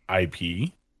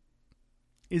IP.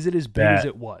 Is it as big as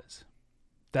it was?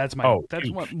 That's my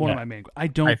one of my main. I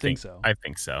don't think so. I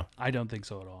think so. I don't think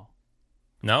so at all.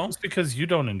 No? It's because you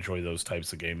don't enjoy those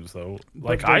types of games though.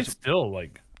 Like I still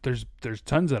like there's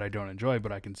tons that I don't enjoy,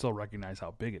 but I can still recognize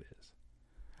how big it is.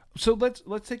 So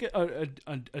let's take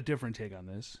a different take on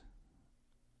this.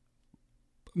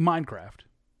 Minecraft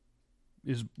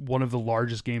is one of the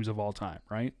largest games of all time,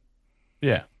 right?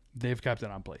 Yeah. They've kept it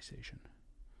on PlayStation.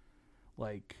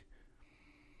 Like,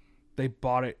 they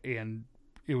bought it and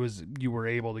you were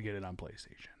able to get it on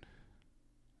PlayStation.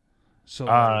 So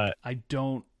I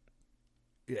don't,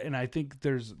 and I think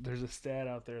there's a stat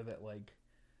out there that like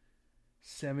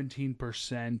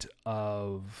 17%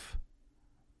 of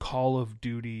Call of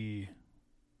Duty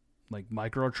like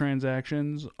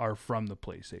microtransactions are from the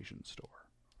PlayStation Store.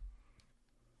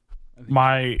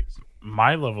 My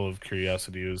level of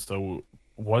curiosity is though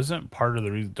wasn't part of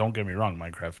the reason. Don't get me wrong,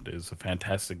 Minecraft is a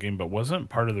fantastic game, but wasn't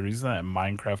part of the reason that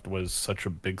Minecraft was such a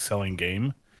big selling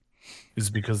game is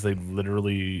because they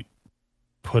literally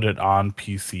put it on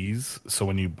PCs. So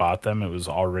when you bought them, it was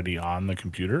already on the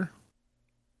computer.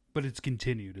 But it's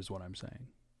continued, is what I'm saying.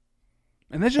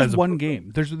 And that's just one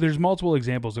game. There's multiple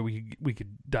examples that we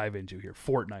could dive into here.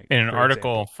 Fortnite. In an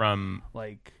article from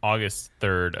like August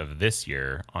 3rd of this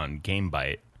year on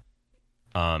GameBite,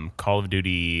 Call of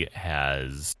Duty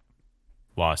has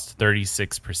lost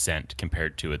 36%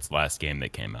 compared to its last game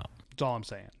that came out. That's all I'm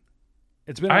saying.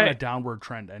 It's been on a downward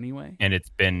trend anyway. And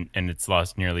it's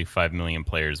lost nearly 5 million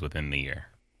players within the year.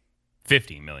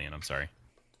 50 million, I'm sorry.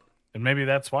 And maybe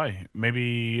that's why.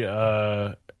 Maybe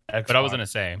Xbox but I was gonna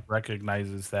say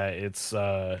recognizes that it's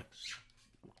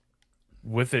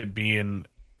with it being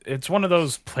it's one of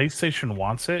those PlayStation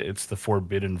wants it. It's the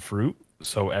forbidden fruit.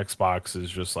 So Xbox is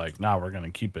just like, nah, we're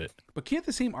gonna keep it. But can't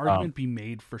the same argument be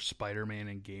made for Spider-Man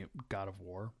and God of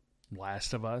War,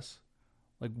 Last of Us?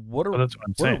 Like, what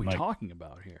are we talking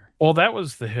about here? Well, that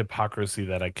was the hypocrisy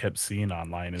that I kept seeing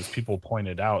online. Is people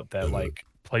pointed out that like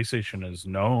PlayStation is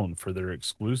known for their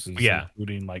exclusives,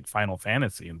 including like Final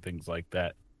Fantasy and things like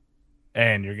that.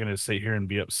 And you're gonna sit here and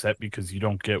be upset because you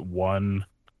don't get one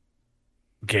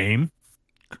game.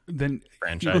 Then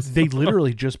franchise. They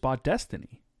literally just bought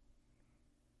Destiny.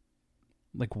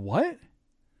 Like what?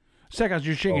 Sekaz,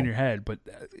 you're shaking your head, but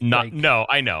no,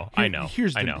 I know.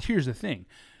 Here's the thing.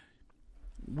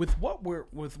 With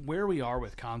where we are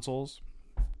with consoles,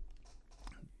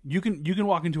 you can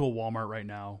walk into a Walmart right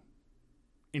now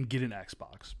and get an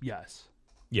Xbox. Yes.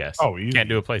 Oh, you can't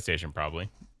do a PlayStation probably.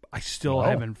 I still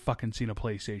haven't fucking seen a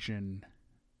PlayStation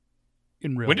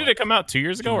in real life. When did it come out? 2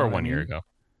 years ago or 1 year ago?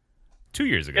 2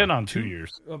 years ago. And on 2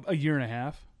 years. A year and a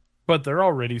half. But they're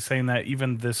already saying that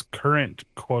even this current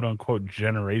quote unquote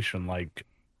generation, like,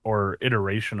 or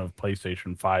iteration of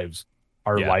PlayStation 5s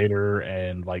are lighter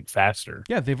and like faster.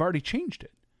 Yeah, they've already changed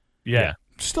it. Yeah.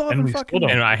 Still haven't fucking.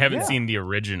 And I haven't seen the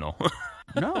original.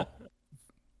 No.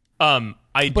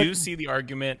 I do see the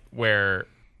argument where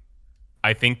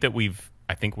I think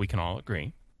we can all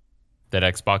agree that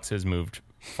Xbox has moved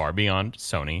far beyond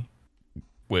Sony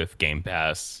with Game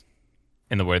Pass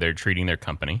and the way they're treating their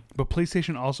company. But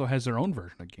PlayStation also has their own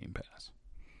version of Game Pass.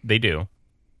 They do.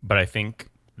 But I think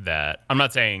that I'm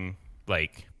not saying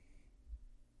like,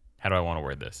 how do I want to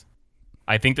word this?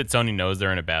 I think that Sony knows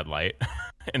they're in a bad light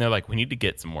and they're like, we need to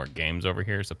get some more games over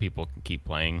here so people can keep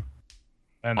playing.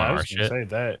 And on I our was going to shit.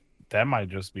 say that might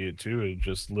just be it too. It's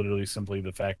just literally simply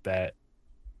the fact that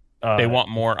They want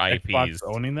more Xbox IPs.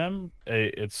 owning them.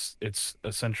 It's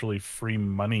essentially free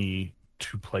money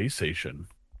to PlayStation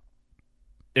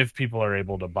if people are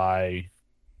able to buy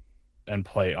and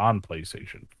play on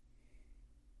PlayStation.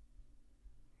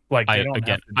 Like they don't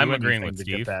have to do I'm agreeing anything with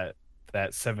to Steve. get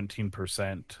that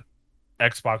 17%.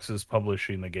 Xbox is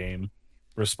publishing the game,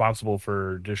 responsible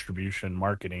for distribution,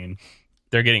 marketing.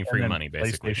 They're getting And free then money,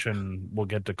 basically. PlayStation will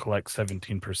get to collect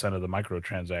 17% of the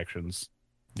microtransactions.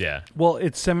 Yeah. Well,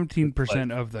 it's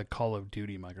 17% of the Call of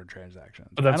Duty microtransactions.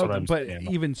 But that's I don't what I'm But saying.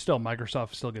 even still,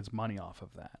 Microsoft still gets money off of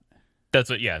that. That's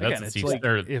what Again, what it's Steve like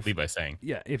or if- Levi's saying.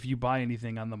 Yeah, if you buy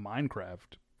anything on the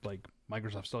Minecraft, like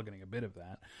Microsoft's still getting a bit of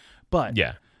that. But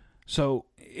Yeah. so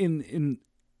in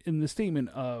the statement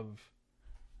of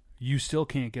you still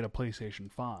can't get a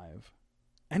PlayStation 5,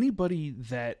 anybody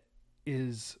that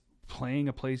is playing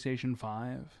a PlayStation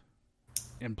 5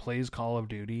 and plays Call of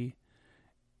Duty,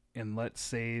 and let's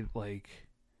say like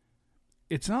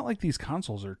it's not like these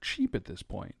consoles are cheap at this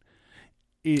point.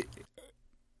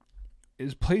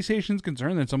 Is PlayStation's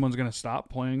concerned that someone's going to stop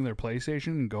playing their PlayStation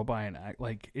and go buy an act?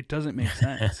 Like, it doesn't make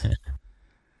sense.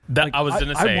 Like, I was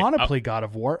gonna say I want to play God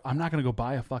of War. I'm not going to go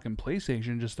buy a fucking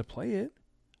PlayStation just to play it.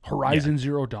 Horizon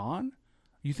Zero Dawn.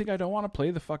 You think I don't want to play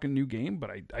the fucking new game?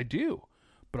 But I do.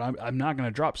 But I'm not going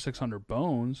to drop 600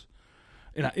 bones.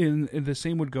 And the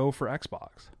same would go for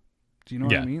Xbox. Do you know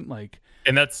what I mean? Like,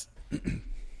 and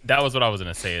that was what I was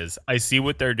gonna say is I see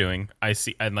what they're doing. I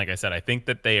see, and like I said, I think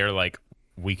that they are like,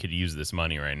 we could use this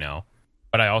money right now.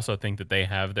 But I also think that they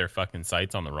have their fucking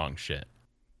sights on the wrong shit.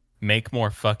 Make more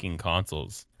fucking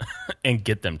consoles and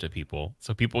get them to people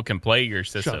so people can play your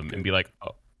system and be like,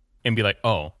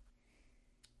 oh,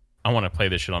 I want to play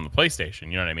this shit on the PlayStation.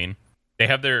 You know what I mean? They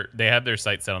have their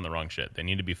sights set on the wrong shit. They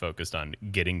need to be focused on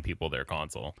getting people their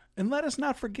console. and let us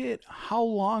not forget, how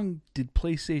long did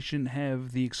PlayStation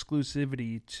have the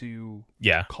exclusivity to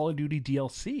Yeah. Call of Duty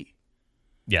DLC?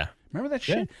 Yeah. Remember that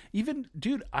shit? Even,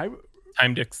 dude,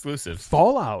 Timed exclusives.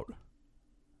 Fallout.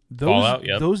 Fallout,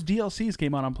 yep. Those DLCs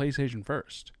came out on PlayStation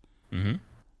first. Mm-hmm.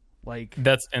 Like,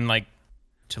 That's, and like,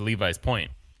 to Levi's point,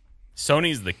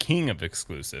 Sony's the king of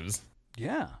exclusives.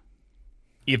 yeah.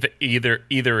 If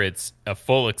either it's a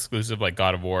full exclusive like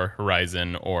God of War,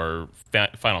 Horizon, or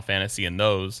Final Fantasy and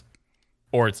those,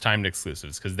 or it's timed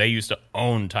exclusives because they used to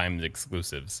own timed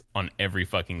exclusives on every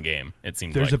fucking game. It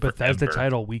seems There's like a Bethesda forever.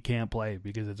 title we can't play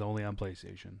because it's only on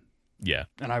PlayStation. Yeah,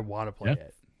 And I want to play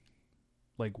it.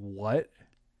 Like, what?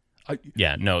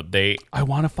 yeah. No, they I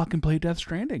want to fucking play Death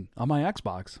Stranding on my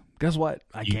Xbox. Guess what?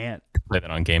 I can't. play that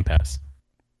on Game Pass.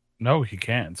 No, he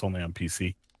can't. It's only on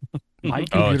PC. My Oh, that's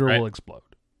computer right. will explode.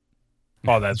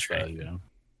 Oh, that's right. right.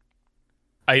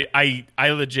 Yeah. I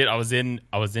legit I was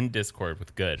in Discord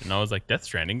with Good and I was like, Death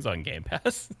Stranding's on Game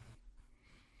Pass.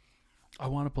 I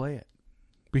want to play it.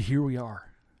 But here we are.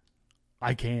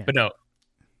 I can't. But no,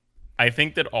 I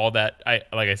think that all that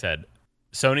like I said,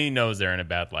 Sony knows they're in a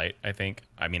bad light.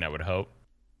 I mean, I would hope,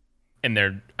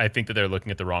 and I think that they're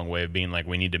looking at the wrong way of being like,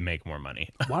 we need to make more money.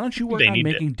 Why don't you work They on need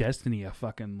to- making Destiny a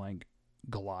fucking like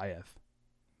Goliath?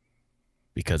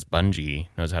 Because Bungie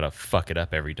knows how to fuck it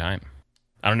up every time.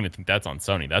 I don't even think that's on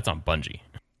Sony. That's on Bungie.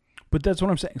 But that's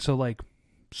what I'm saying. So like,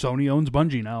 Sony owns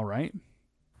Bungie now, right?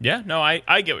 Yeah, no, I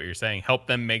get what you're saying. Help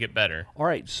them make it better. All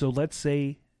right. So let's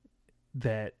say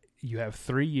that you have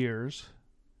 3 years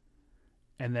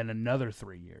and then another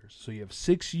 3 years. So you have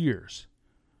 6 years.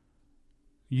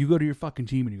 You go to your fucking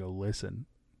team and you go, listen,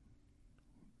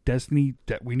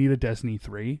 we need a Destiny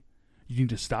 3. You need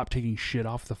to stop taking shit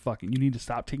off the fucking... You need to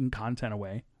stop taking content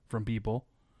away from people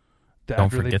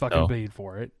after they forget, fucking though. paid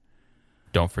for it.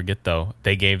 Don't forget, though,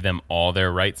 they gave them all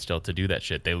their rights still to do that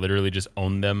shit. They literally just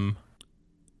own them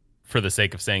for the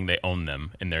sake of saying they own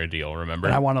them in their deal, remember?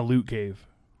 And I want a loot cave.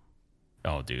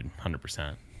 Oh, dude,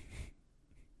 100%.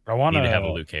 I want Need to have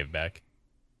a loot cave back.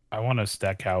 I want a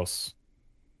Stackhouse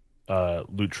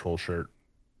loot troll shirt.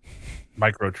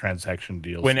 Microtransaction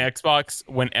deals. When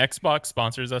Xbox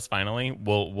sponsors us finally,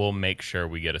 we'll make sure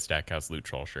we get a Stackhouse loot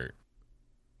troll shirt.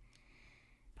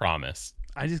 Promise.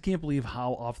 I just can't believe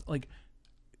how often... Like,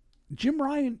 Jim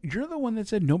Ryan, you're the one that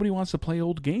said nobody wants to play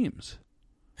old games.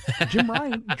 Jim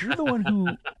Ryan, you're the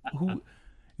one who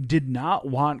did not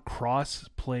want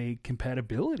cross-play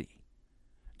compatibility.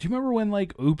 Do you remember when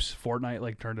like Oops Fortnite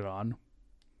like turned it on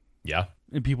Yeah.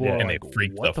 and people Yeah. were And like, they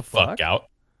freaked "What the the fuck?" out.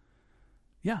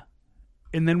 Yeah,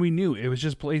 and then we knew it was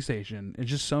just PlayStation. It's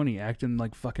just Sony acting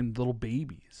like fucking little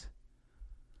babies.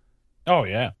 Oh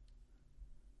yeah.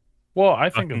 Well, I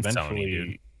think Fucking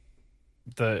Sony,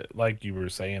 eventually, like you were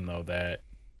saying though, that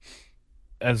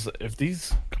if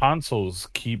these consoles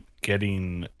keep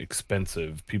getting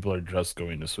expensive, people are just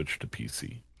going to switch to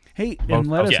PC. Hey, Most and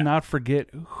let us yeah. not forget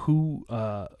who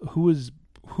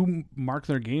marked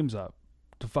their games up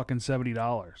to fucking $70.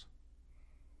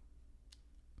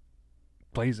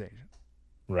 PlayStation.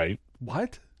 Right.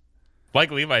 What?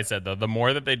 Like Levi said, though, the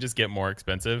more that they just get more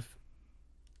expensive,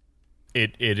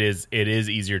 it is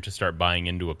easier to start buying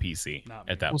into a PC Not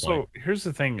me. at that Well, point. so here's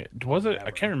the thing. Was it? I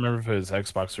Never. can't remember if it was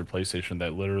Xbox or PlayStation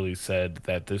that literally said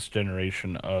that this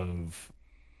generation of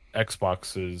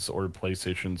Xboxes or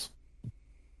PlayStations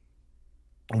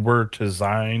were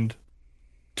designed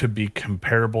to be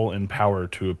comparable in power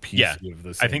to a PC Yeah, of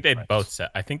the same I think they price. both said.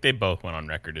 I think they both went on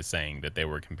record as saying that they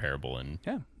were comparable in.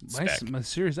 Yeah, Spec. my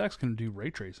Series X can do ray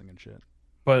tracing and shit.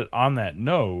 But on that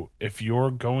note, if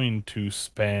you're going to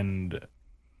spend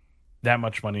that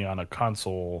much money on a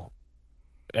console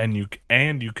and you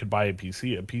could buy a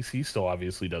PC still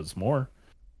obviously does more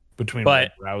between But-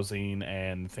 web browsing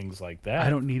and things like that. I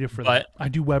don't need it for But- that. I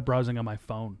do web browsing on my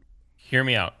phone. Hear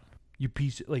me out. You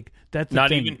piece like that's the Not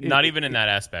thing. even in that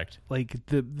aspect. like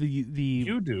the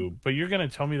You do, but you're going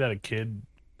to tell me that a kid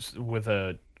with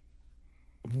a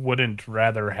wouldn't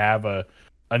rather have an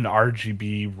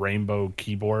RGB rainbow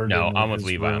keyboard? No, in I'm with his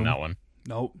Levi on room? that one.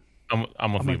 nope. I'm with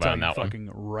I'm gonna Levi tell on you that one.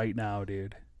 fucking right now,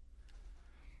 dude.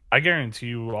 I guarantee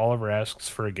you, Oliver asks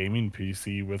for a gaming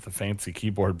PC with a fancy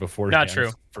keyboard before. Not true.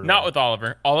 Not with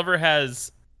Oliver. Oliver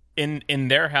has in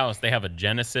their house. They have a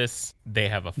Genesis. They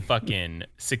have a fucking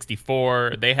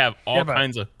 64. They have all Yeah, but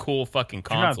kinds of cool fucking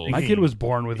you're not consoles. My kid was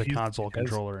born with a He's- console he has-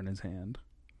 controller in his hand.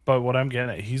 But what I'm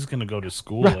getting at, he's going to go to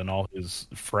school and all his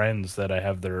friends that I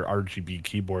have their RGB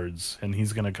keyboards, and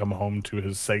he's going to come home to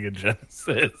his Sega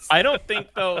Genesis. I don't think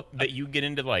though that you get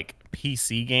into like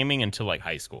PC gaming until like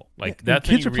high school. Like Yeah, that's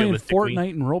when kids you are playing realistically- Fortnite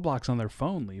and Roblox on their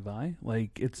phone, Levi.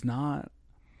 Like it's not.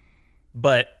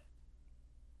 But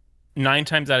 9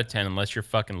 times out of 10, unless you're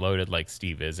fucking loaded like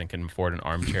Steve is and can afford an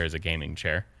armchair as a gaming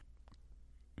chair,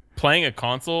 playing a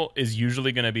console is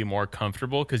usually going to be more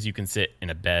comfortable because you can sit in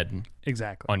a bed,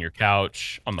 Exactly. on your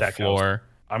couch, on the That floor.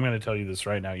 I'm going to tell you this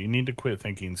right now. You need to quit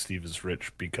thinking Steve is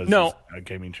rich because No. he's got a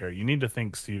gaming chair. You need to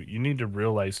think Steve. You need to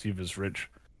realize Steve is rich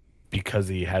because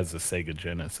he has a Sega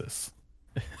Genesis.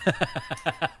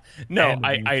 No, And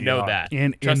I know VGR. that.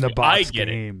 in Trust the me, box I get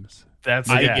it. games. That's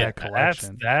I yeah, get that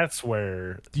collection. That's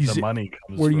where Do you the see- money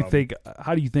comes Where do from. you think?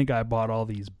 How do you think I bought all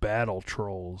these battle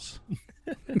trolls?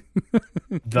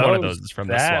 One of those is from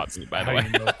the that's swap meet, by the how way.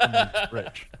 you know someone's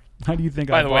rich. How do you think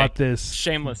By I the way, bought this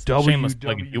Shameless WWE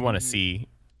plug. If you want to see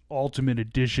Ultimate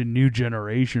Edition New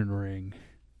Generation ring?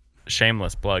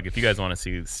 shameless plug, if you guys want to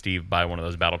see Steve buy one of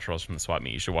those battle trolls from the swap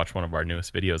meet, you should watch one of our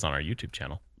newest videos on our YouTube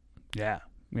channel. Yeah,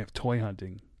 we have toy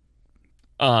hunting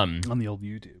Um, on the old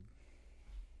YouTube.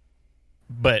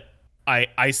 but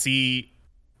I see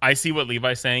what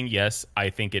Levi's saying. Yes, I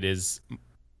think it is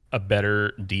a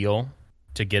better deal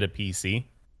to get a PC.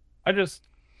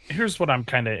 Here's what I'm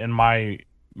kind of in my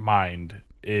mind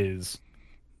is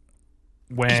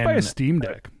Just buy a Steam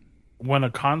Deck. when a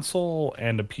console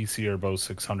and a PC are both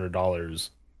 $600,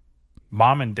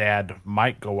 mom and dad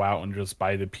might go out and just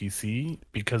buy the PC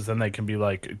because then they can be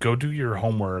like, go do your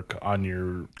homework on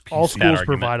your PC. All schools argument.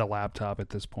 provide a laptop at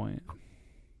this point.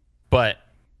 But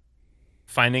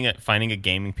finding a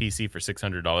gaming PC for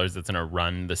 $600 that's gonna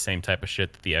run the same type of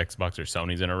shit that the Xbox or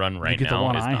Sony's gonna run right you get now the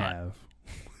one is I not. have.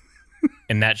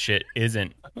 And that shit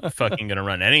isn't fucking gonna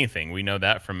run anything. We know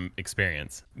that from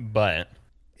experience. But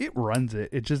It runs it.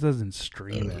 It just doesn't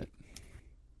stream it.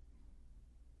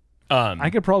 I I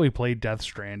could probably play Death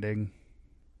Stranding,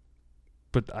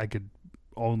 but I could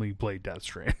only play Death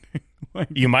Stranding. Like,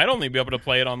 you might only be able to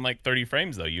play it on like 30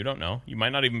 frames though. You don't know. You might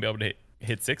not even be able to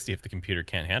hit 60 if the computer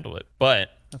can't handle it.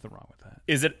 But nothing wrong with that.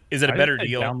 is it a I better just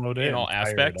say deal download it in all and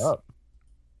fire it aspects? up.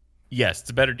 Yes, it's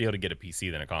a better deal to get a PC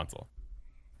than a console.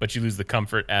 But you lose the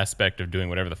comfort aspect of doing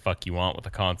whatever the fuck you want with a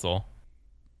console.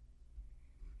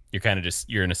 You're kind of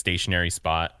you're in a stationary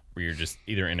spot where you're just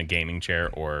either in a gaming chair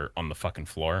or on the fucking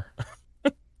floor.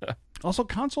 Also,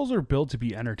 consoles are built to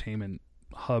be entertainment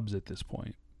hubs at this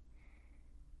point.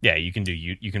 Yeah, you can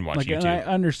watch Like, and YouTube. I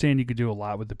understand you could do a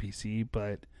lot with the PC,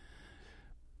 but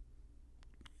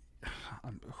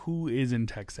who isn't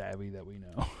tech savvy that we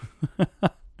know?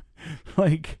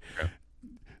 Like,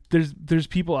 Yeah. there's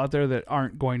people out there that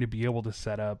aren't going to be able to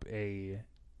set up a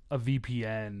a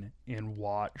VPN and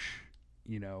watch,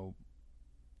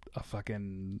 a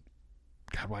fucking...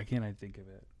 God, why can't I think of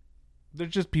it?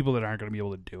 There's just people that aren't going to be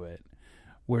able to do it,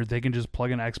 where they can just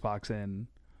plug an Xbox in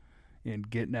and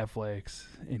get Netflix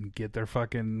and get their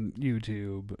fucking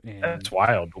YouTube. And That's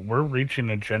wild. We're reaching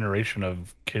a generation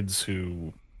of kids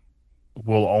who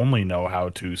will only know how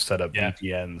to set up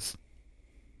VPNs.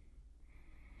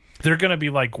 They're going to be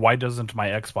like, why doesn't my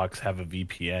Xbox have a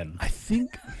VPN? I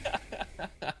think...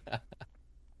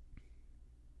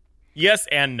 Yes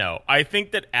and no. I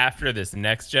think that after this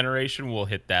next generation, we'll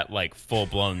hit that like full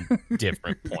blown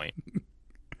different point.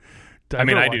 Diaper I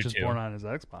mean, I do watches too. porn on his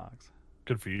Xbox.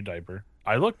 Good for you, Diaper.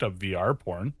 I looked up VR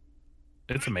porn.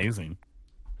 It's amazing.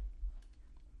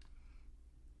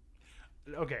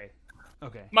 Okay.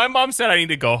 My mom said I need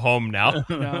to go home now.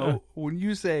 Now, when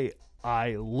you say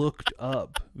I looked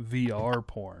up VR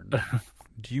porn,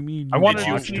 do you mean I you wanted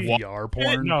to watched see- VR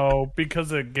porn? No,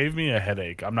 because it gave me a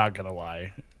headache. I'm not going to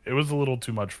lie. It was a little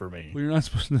too much for me. Well, you're not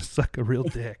supposed to suck a real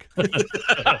dick.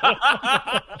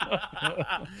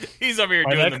 He's over here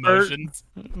My doing neck the hurt. motions.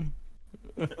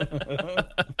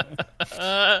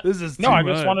 This is No, too I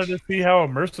just much. wanted to see how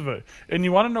immersive it. And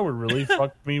you want to know what really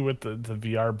fucked me with the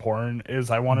VR porn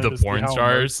is I wanted The to see porn how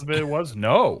stars? immersive it was.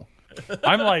 No.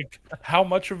 I'm like, how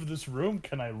much of this room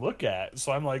can I look at?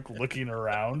 So I'm like looking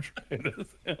around.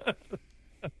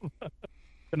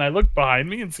 And I look behind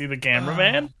me and see the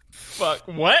cameraman. Fuck,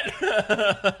 what?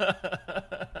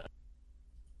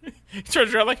 He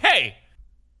turns around like, hey,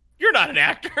 you're not an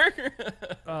actor.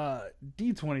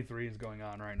 D23 is going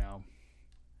on right now.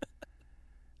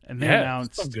 And they Yeah,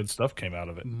 announced some good stuff came out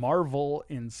of it. Marvel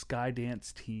and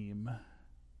Skydance team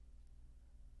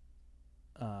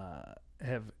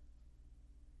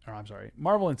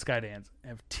Marvel and Skydance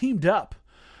have teamed up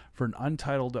for an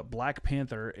untitled Black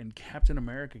Panther and Captain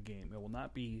America game. It will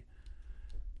not be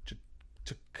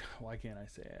why can't I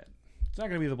say it? It's not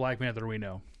going to be the Black Panther we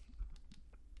know.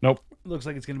 Nope. Looks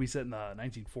like it's going to be set in the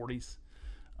 1940s.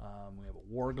 We have a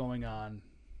war going on.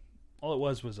 All it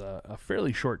was a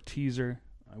fairly short teaser.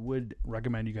 I would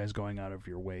recommend you guys going out of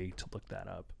your way to look that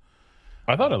up.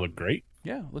 I thought it looked great.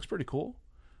 Yeah, it looks pretty cool.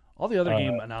 All the other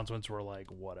game announcements were like,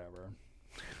 whatever.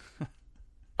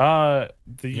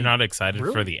 You're not excited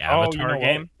Really? for the Oh, you Avatar know what?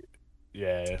 game?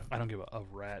 Yeah. I don't give a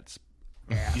rat's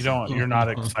You're not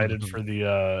excited for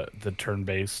the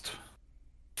turn-based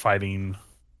fighting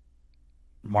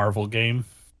Marvel game?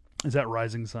 Is that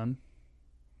Rising Sun?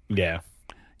 Yeah.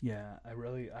 Yeah,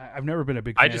 I've never been a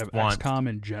big I fan just of want- XCOM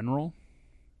in general.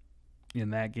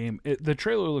 In that game, the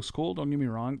trailer looks cool. Don't get me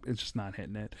wrong; it's just not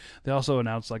hitting it. They also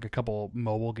announced like a couple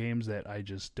mobile games that I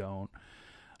just don't.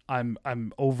 I'm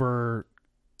over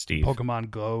Steve, Pokemon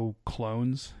Go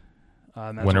clones.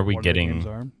 And that's When are what we one of the getting- games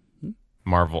are.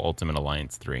 Marvel Ultimate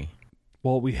Alliance 3.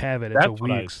 Well, we have it. It's That's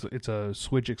what I- it's a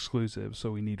Switch exclusive,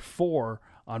 so we need 4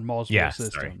 on multiple Yeah, sorry.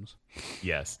 systems.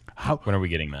 Yes. How? When are we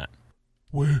getting that?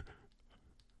 Where?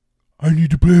 I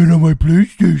need to play it on my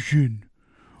PlayStation.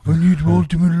 I need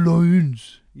Ultimate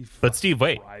Alliance. You But Steve,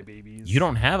 wait. crybabies. You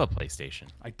don't have a PlayStation.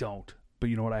 I don't. But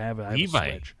you know what I have? I have Levi.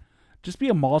 a Switch. Just be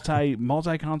a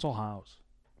multi-console house.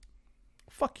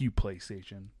 Fuck you,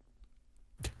 PlayStation.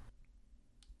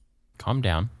 Calm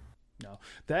down. No,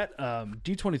 that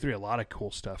D23. A lot of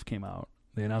cool stuff came out.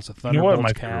 They announced a You know what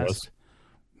my Thunderbolts favorite cast.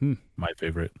 was? My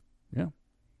favorite. Yeah.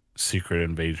 Secret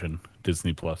Invasion,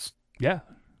 Disney Plus. Yeah.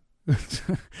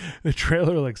 The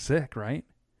trailer looks sick, right?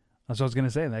 That's what I was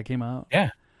gonna say. That came out. Yeah.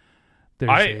 There's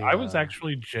I was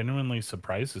actually genuinely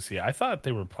surprised to see. I thought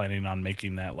they were planning on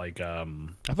making that like I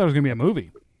thought it was gonna be a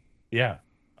movie. yeah.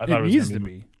 I thought It it was needs gonna to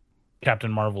be be.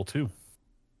 Captain Marvel 2.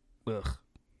 Ugh.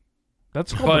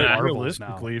 That's called But the Marvels now.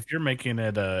 realistically, if you're making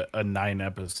it a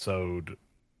 9-episode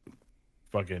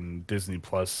fucking Disney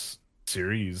Plus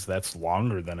series, that's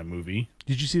longer than a movie.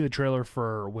 Did you see the trailer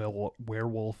for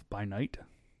Werewolf by Night?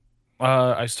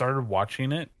 I started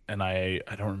watching it and I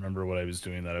don't remember what I was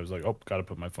doing that I was like, oh, gotta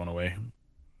put my phone away.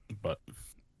 But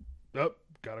Oh,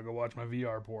 gotta go watch my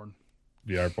VR porn.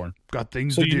 VR porn. Got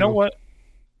things So to you do. know what?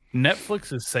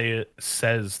 Netflix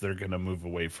says they're gonna move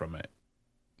away from it.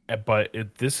 But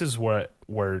this is where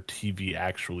TV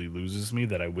actually loses me,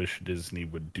 that I wish Disney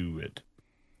would do it,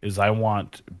 is I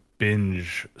want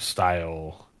binge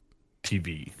style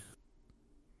TV.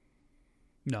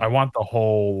 No, I want the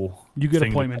whole you get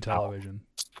thing to appointment come out. television.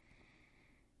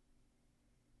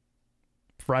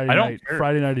 Friday I don't night. care.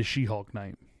 Friday night is She-Hulk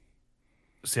night.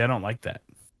 See, I don't like that.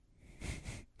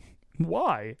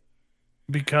 Why?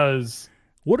 Because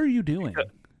What are you doing?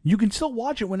 You can still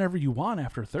watch it whenever you want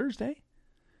after Thursday.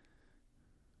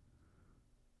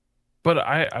 but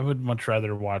I would much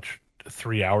rather watch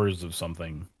 3 hours of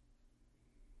something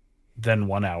then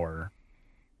 1 hour.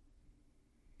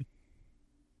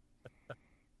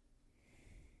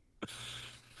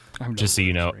 Just so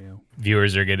you know,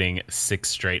 viewers are getting 6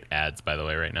 straight ads, by the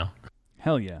way, right now.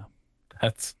 Hell yeah.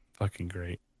 That's fucking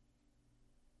great.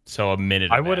 So a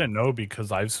minute. I wouldn't know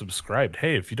because I've subscribed.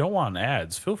 Hey, if you don't want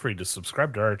ads, feel free to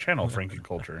subscribe to our channel, Frankie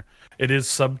Culture. It is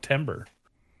September.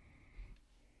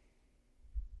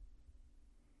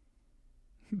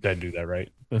 Did I do that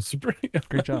right? That's pretty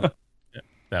Great job. Yeah,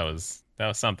 that was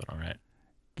something, all right.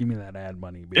 Give me that ad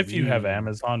money, baby. If you have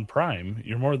Amazon Prime,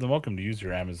 you're more than welcome to use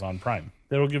your Amazon Prime.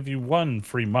 That'll give you 1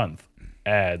 free month.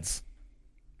 Ads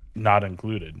not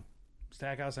included.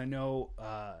 Stackhouse, I know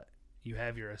you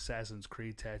have your Assassin's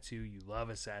Creed tattoo. You love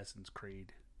Assassin's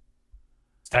Creed.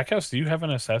 Stackhouse, do you have an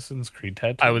Assassin's Creed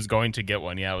tattoo? I was going to get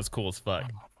one. Yeah, it was cool as fuck.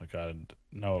 Oh my god.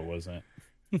 No, it wasn't.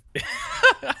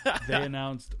 They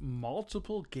announced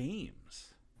multiple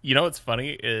games. You know what's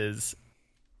funny is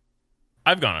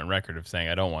I've gone on record of saying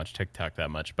I don't watch TikTok that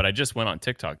much, but I just went on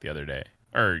TikTok the other day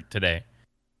or today,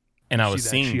 and I was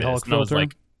seeing this, and I was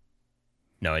like,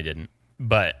 "No, I didn't."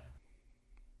 But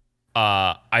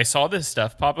I saw this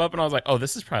stuff pop up, and I was like, "Oh,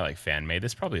 this is probably like fan made.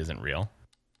 This probably isn't real."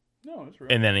 No, it's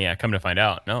real. And then come to find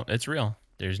out, no, it's real.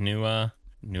 There's new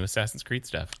Assassin's Creed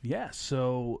stuff. Yeah,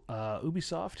 so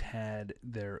Ubisoft had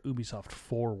their Ubisoft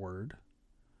Forward,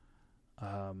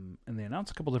 and they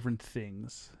announced a couple different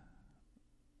things,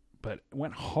 but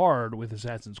went hard with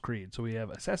Assassin's Creed. So we have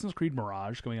Assassin's Creed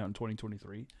Mirage coming out in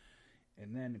 2023,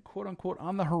 and then quote-unquote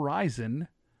on the horizon,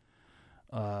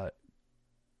 they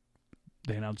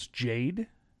announced Jade,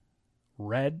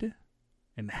 Red,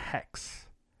 and Hex.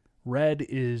 Red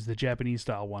is the Japanese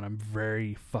style one I'm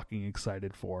very fucking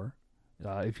excited for.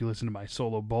 If you listen to my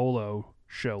Solo Bolo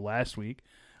show last week,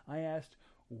 I asked,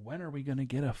 when are we going to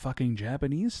get a fucking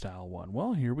Japanese style one?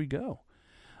 Well, here we go.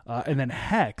 And then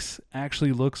Hex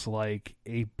actually looks like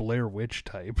a Blair Witch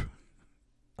type.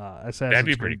 That'd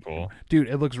be pretty cool. Dude,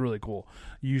 it looks really cool.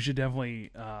 You should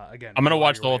definitely, again... I'm going to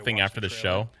watch the whole thing after the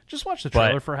show. Just watch the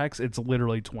trailer for Hex. It's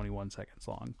literally 21 seconds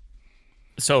long.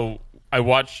 So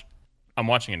I'm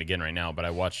watching it again right now, but I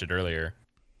watched it earlier.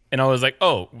 And I was like,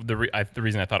 oh, the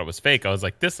reason I thought it was fake, I was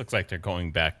like, this looks like they're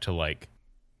going back to like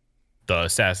the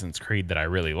Assassin's Creed that I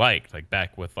really liked, like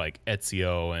back with like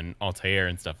Ezio and Altair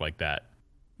and stuff like that.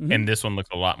 Mm-hmm. And this one looks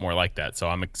a lot more like that. So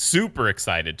I'm super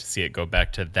excited to see it go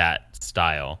back to that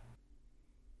style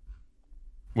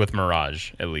with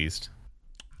Mirage, at least.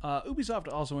 Ubisoft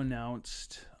also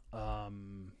announced...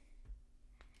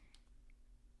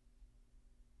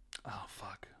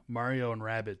 Mario and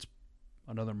Rabbids.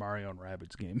 Another Mario and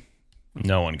Rabbids game.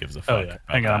 No one gives a fuck. Oh, yeah.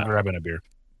 Hang on, I'm grabbing a beer.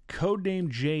 Codename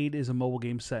Jade is a mobile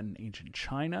game set in ancient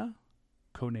China.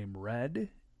 Codename Red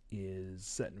is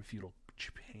set in feudal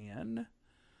Japan.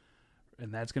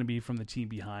 And that's going to be from the team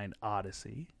behind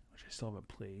Odyssey, which I still haven't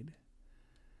played.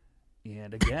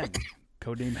 And again,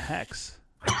 Codename Hex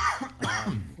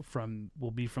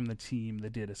will be from the team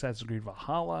that did Assassin's Creed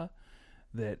Valhalla.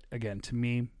 That, again, to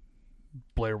me,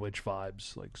 Blair Witch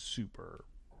vibes, like super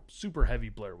heavy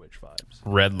Blair Witch vibes.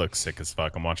 Red looks sick as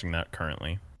fuck. I'm watching that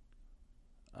currently.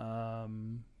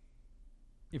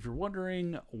 If you're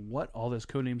wondering what all this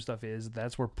codename stuff is,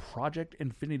 that's where Project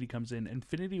Infinity comes in.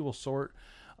 Infinity will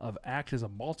act as a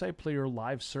multiplayer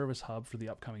live service hub for the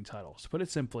upcoming titles. To put it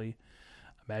simply,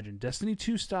 imagine Destiny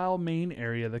 2 style main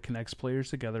area that connects players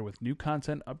together with new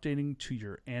content updating to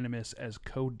your Animus as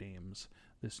codenames.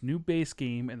 This new base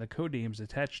game and the codenames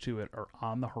attached to it are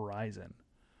on the horizon.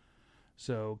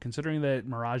 So, considering that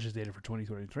Mirage is dated for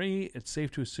 2023, it's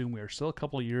safe to assume we are still a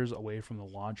couple of years away from the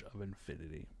launch of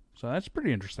Infinity. So that's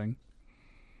pretty interesting.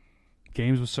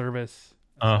 Games with service,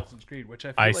 Assassin's Creed, which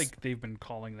I feel like they've been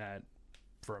calling that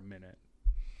for a minute.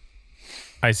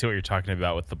 I see what you're talking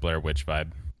about with the Blair Witch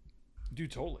vibe. Dude,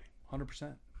 totally.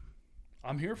 100%.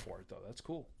 I'm here for it, though. That's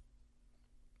cool.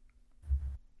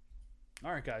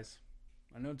 All right, guys.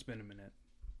 I know it's been a minute.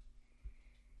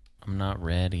 I'm not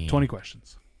ready. 20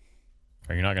 questions.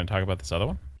 Are you not going to talk about this other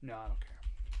one? No, I don't care.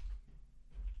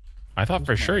 I thought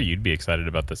for sure you'd be excited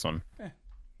about this one.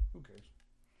 Who cares?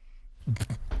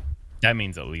 That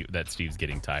means that Steve's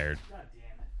getting tired. God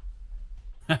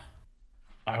damn it.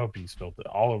 I hope he spilled it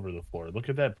all over the floor. Look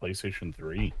at that PlayStation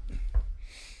 3.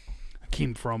 It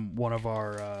came from one of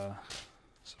our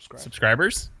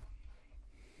subscribers.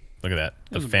 Look at that.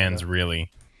 The fans really...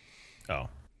 Oh,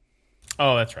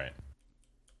 that's right.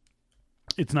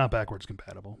 It's not backwards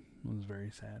compatible. It was very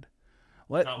sad.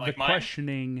 Let the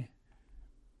questioning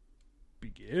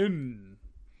begin.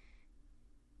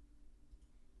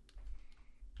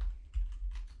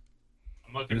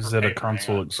 Is it a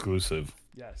console exclusive?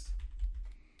 Yes.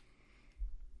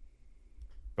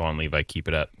 Go on, Levi. Keep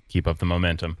it up. Keep up the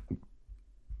momentum.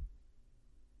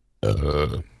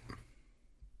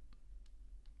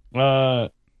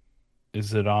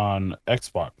 Is it on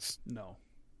Xbox? No.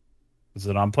 Is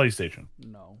it on PlayStation?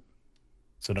 No.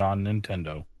 Is it on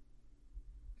Nintendo?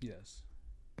 Yes.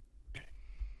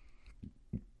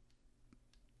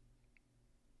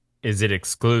 Is it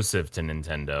exclusive to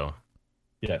Nintendo?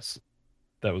 Yes.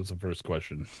 That was the first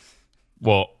question.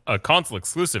 Well, a console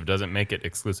exclusive doesn't make it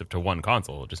exclusive to one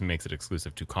console. It just makes it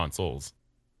exclusive to consoles.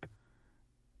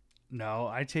 No,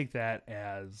 I take that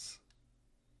as,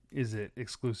 is it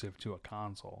exclusive to a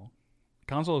console?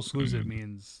 Console exclusive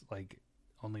means like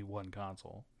only one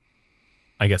console.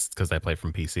 I guess it's because I play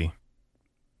from PC.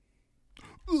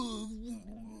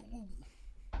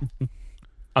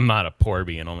 I'm not a poor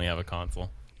bee and only have a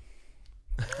console.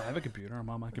 I have a computer. I'm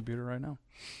on my computer right now.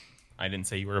 I didn't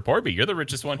say you were a poor bee. You're the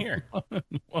richest one here.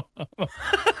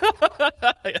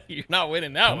 You're not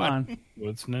winning that Come one. on.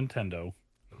 It's Nintendo.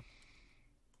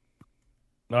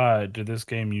 Did this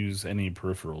game use any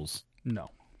peripherals?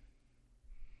 No.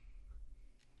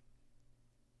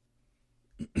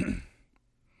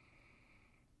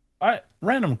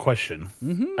 Random question.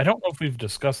 Mm-hmm. I don't know if we've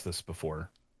discussed this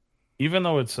before. Even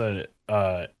though it's a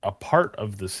part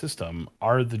of the system,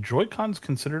 are the Joy-Cons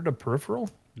considered a peripheral?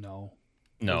 No.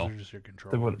 No. Those are just your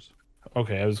controllers.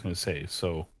 Okay, I was going to say.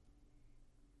 So,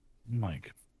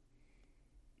 Mike,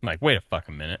 I'm like, wait a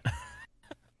fucking minute.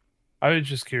 I was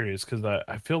just curious because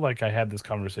I feel like I had this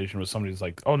conversation with somebody who's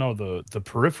like, "Oh no, the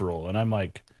peripheral," and I'm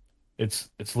like, "It's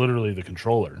literally the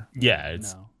controller." Yeah,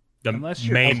 it's No. the Unless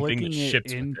you're main thing clicking that it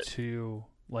ships with it. into,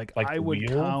 like Like I the would wheel?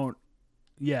 count.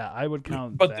 Yeah, I would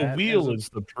count. But the that wheel as is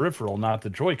the peripheral, not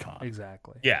the Joy-Con.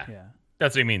 exactly. Yeah. Yeah.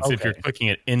 That's what it means. If you're Okay. clicking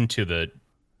it into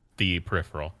the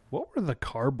peripheral. What were the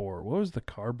cardboard? What was the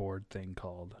cardboard thing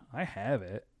called? I have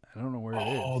it. I don't know where it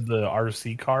is. Oh, the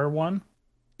RC car one. I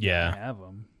Yeah. have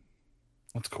them.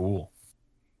 That's cool.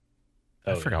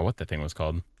 I Oh, forgot what the thing was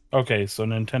called. Okay, so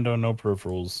Nintendo, no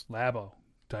peripherals. Labo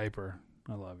diaper.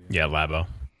 I love you. Yeah, Labo.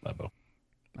 Labo.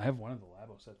 I have one of the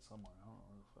Labo sets somewhere. I don't know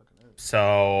where the fuck it is.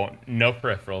 So no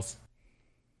peripherals.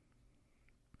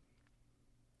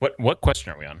 What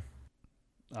question are we on?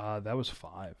 That was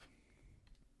 5.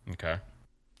 Okay.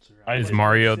 So I Is did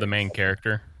Mario 6. the main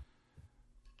character?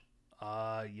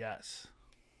 Yes.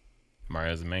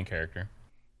 Mario's the main character.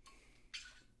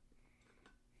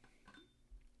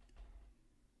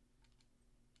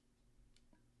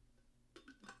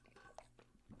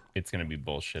 It's gonna be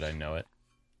bullshit. I know it.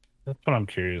 That's what I'm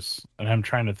curious, and I'm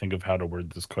trying to think of how to word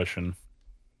this question.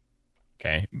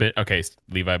 Okay, but okay,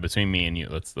 Levi. Between me and you,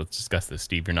 let's discuss this.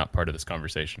 Steve, you're not part of this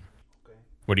conversation. Okay.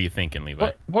 What are you thinking,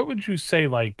 Levi? What would you say?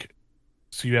 Like,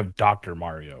 so you have Dr.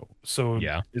 Mario. So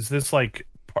Yeah. is this like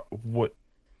what?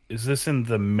 Is this in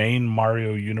the main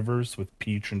Mario universe with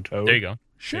Peach and Toad? There you go.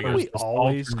 Shouldn't There's we this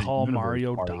always alternate call universe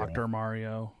Mario Mario. Dr.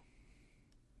 Mario?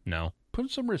 No. Put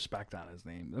some respect on his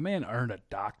name. The man earned a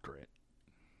doctorate.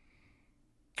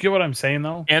 Get what I'm saying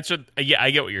though? Answer. Yeah,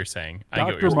 I get what you're saying. I get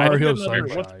what Dr. you're saying. Mario What's another-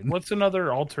 Sunshine. what's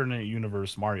another alternate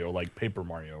universe Mario, like Paper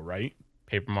Mario, right?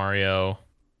 Paper Mario.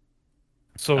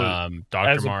 So Dr.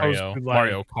 as opposed Mario. to, like-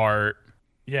 Mario Kart.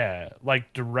 yeah,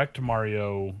 like Direct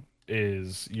Mario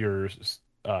is your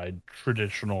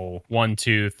traditional. 1,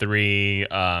 2, 3.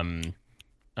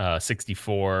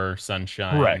 64.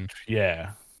 Sunshine. Correct.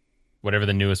 Yeah. Whatever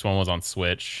the newest one was on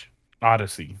Switch.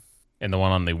 Odyssey. And the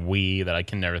one on the Wii that I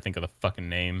can never think of the fucking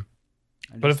name.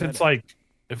 I But just if said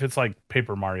it's like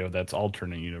Paper Mario, that's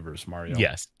alternate universe Mario.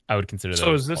 Yes, I would consider that.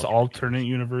 So is this alternate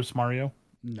universe Mario?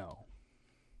 no.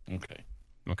 Okay.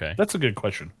 Okay. That's a good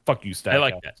question. Fuck you, Stack. I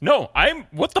like that. No, I'm.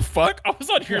 What the fuck? I was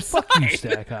on your Fuck you, side.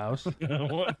 Stackhouse. Hold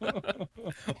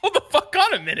the fuck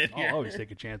on a minute I'll here. always take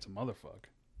a chance, motherfucker.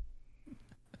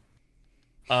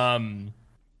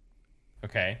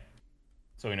 Okay.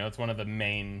 So we know it's one of the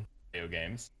main video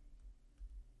games.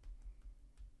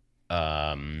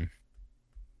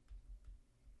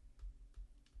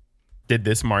 Did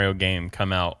this Mario game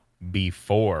come out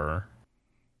before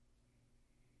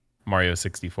Mario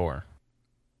 64?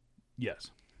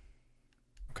 Yes.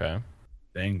 Okay.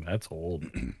 Dang, that's old.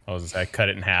 I cut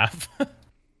it in half.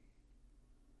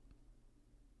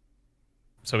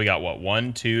 So we got what?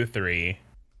 1, 2, 3.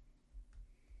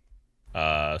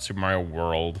 Super Mario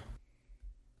World.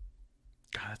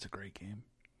 God, that's a great game.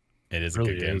 It is It a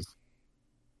really good game. is.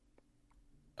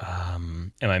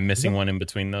 Am I missing one in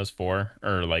between those 4,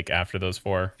 or like after those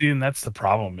 4? See, and that's the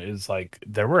problem. Is like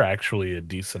there were actually a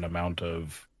decent amount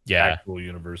of Yeah. actual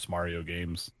universe Mario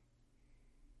games.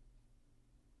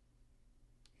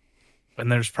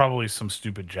 And there's probably some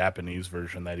stupid Japanese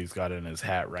version that he's got in his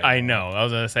hat right I now. know. I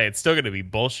was gonna say it's still gonna be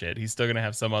bullshit. He's still gonna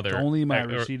have some other. It's only my or-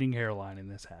 receding hairline in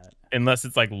this hat. unless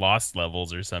it's like Lost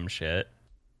Levels or some shit.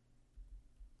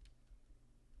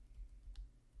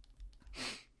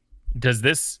 Does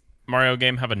this Mario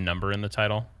game have a number in the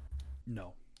title?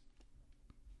 No.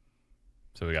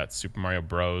 So we got Super Mario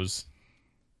Bros.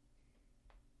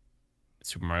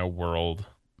 Super Mario World.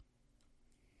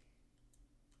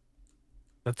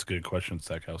 That's a good question,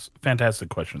 Stackhouse. Fantastic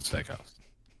question, Stackhouse.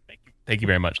 Thank you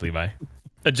very much, Levi.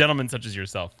 A gentleman such as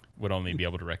yourself would only be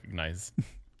able to recognize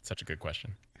such a good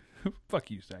question.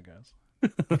 Fuck you, Stackhouse.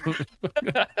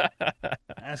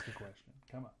 Ask a question.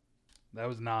 Come on. That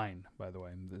was 9, by the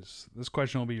way. This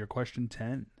question will be your question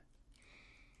 10.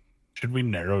 Should we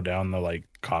narrow down the like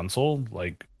console?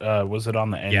 Like, was it on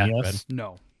the Yeah, go ahead. NES?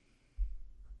 No.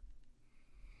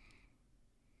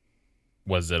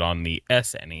 Was it on the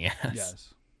SNES?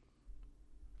 Yes.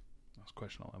 That was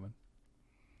question 11.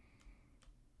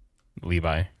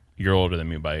 Levi, you're older than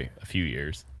me by a few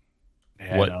years.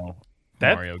 Yeah, What no.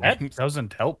 Mario That games?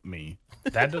 doesn't help me.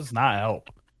 That does not help.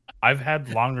 I've had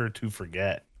longer to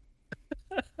forget.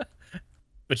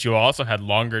 But you also had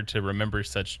longer to remember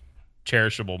such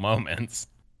cherishable moments.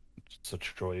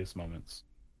 Such joyous moments.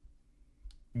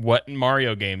 What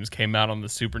Mario games came out on the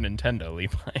Super Nintendo,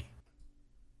 Levi?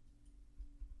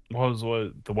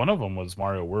 What the one of them was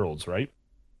Mario Worlds, right?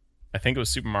 I think it was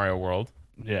Super Mario World.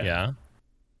 Yeah. Yeah.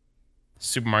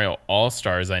 Super Mario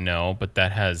All-Stars, I know, but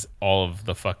that has all of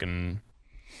the fucking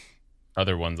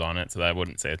other ones on it, so I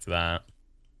wouldn't say it's that.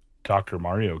 Dr.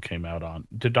 Mario came out on.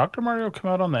 Did Dr. Mario come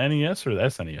out on the NES or the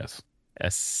SNES?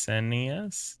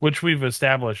 SNES? Which we've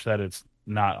established that it's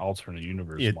not alternate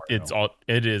universe Mario.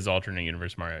 It is alternate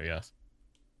universe Mario, yes.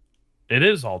 It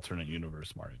is alternate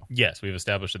universe Mario. Yes, we've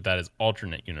established that is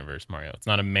alternate universe Mario. It's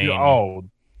not a main. Oh,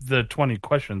 the 20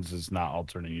 questions is not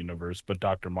alternate universe, but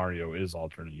Dr. Mario is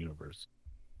alternate universe.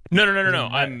 No. Isn't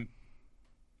I'm.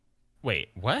 Wait,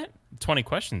 what? 20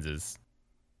 questions is.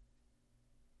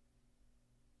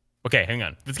 Okay, hang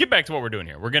on. Let's get back to what we're doing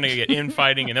here. We're going to get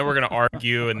infighting and then we're going to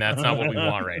argue, and that's not what we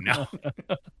want right now.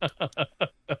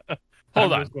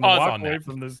 Hold on. Pause walk on away that.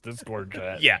 from this Discord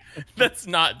chat. Yeah, let's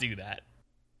not do that.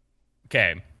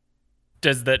 Okay.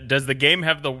 Does the game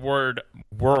have the word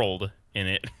world in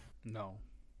it? No.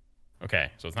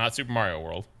 Okay, so it's not Super Mario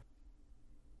World.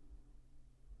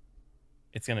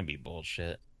 It's going to be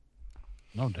bullshit.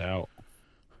 No doubt.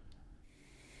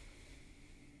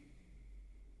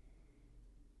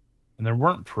 And there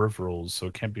weren't peripherals, so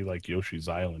it can't be like Yoshi's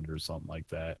Island or something like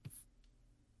that.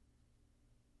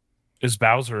 Is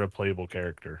Bowser a playable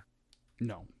character?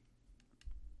 No.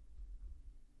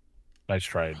 Nice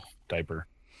try, Diaper.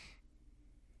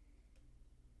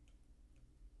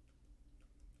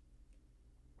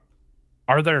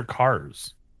 Are there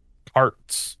cars?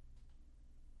 Carts?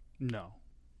 No.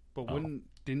 But Oh.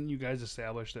 didn't you guys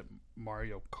establish that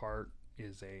Mario Kart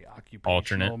is a occupational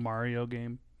Alternate. Mario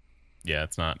game? Yeah,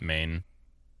 it's not main.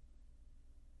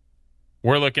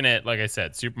 We're looking at, like I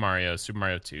said, Super Mario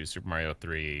 2, Super Mario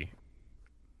 3,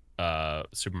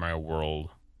 Super Mario World,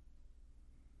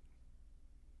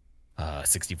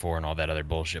 64, and all that other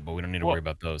bullshit, but we don't need to worry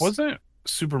about those. Wasn't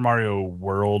Super Mario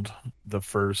World the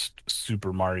first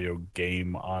Super Mario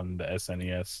game on the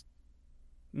SNES?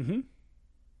 Mm-hmm.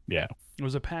 Yeah, It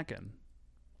was a pack-in.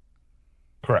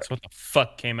 correct. So what the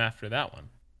fuck came after that one?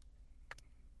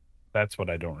 That's what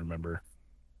I don't remember.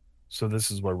 So this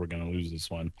is where we're going to lose this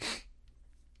one.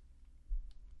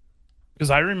 Because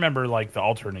I remember like the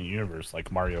alternate universe,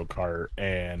 like Mario Kart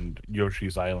and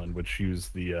Yoshi's Island, which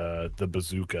used the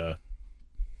bazooka.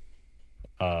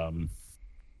 I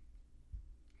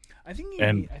think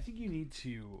you need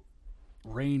to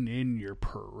rein in your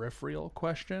peripheral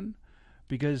question,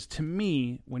 because to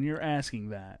me, when you're asking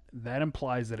that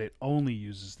implies that it only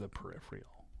uses the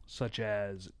peripheral, such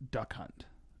as Duck Hunt.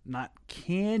 Not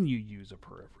can you use a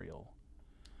peripheral?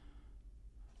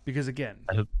 Because again,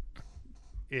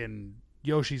 in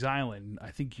Yoshi's Island, I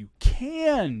think you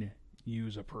can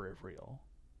use a peripheral,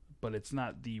 but it's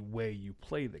not the way you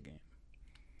play the game.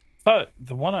 But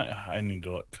the one I need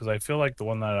to look, because I feel like the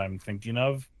one that I'm thinking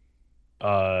of,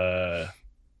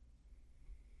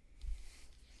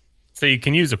 So you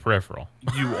can use a peripheral.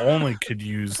 you only could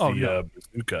use the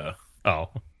bazooka. Oh.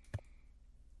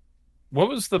 What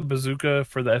was the bazooka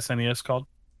for the SNES called?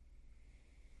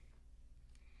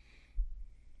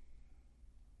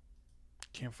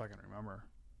 Can't fucking remember.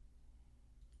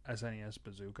 SNES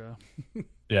Bazooka.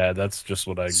 Yeah, that's just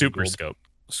what I Super Googled. Scope.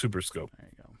 Super Scope. There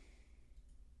you go.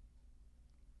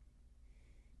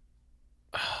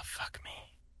 Oh, fuck me.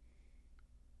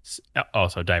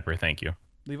 Also, diaper. Thank you.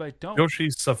 Levi, don't.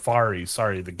 Yoshi's Safari.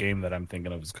 Sorry, the game that I'm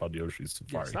thinking of is called Yoshi's Yeah,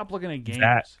 Safari. stop looking at games.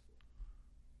 That-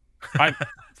 I'm,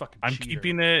 Fucking I'm cheater.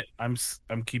 keeping it. I'm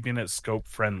keeping it scope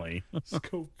friendly.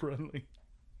 scope friendly.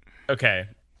 Okay.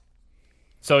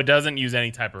 So it doesn't use any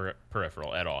type of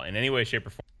peripheral at all in any way, shape, or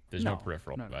form. There's no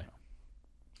peripheral. No.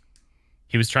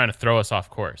 He was trying to throw us off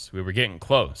course. We were getting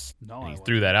close. No, and he I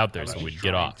threw that out there I so was we'd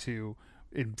get trying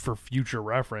off. For future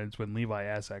reference, when Levi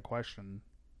asked that question,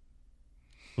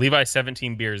 Levi's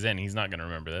 17 beers in. He's not going to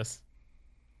remember this.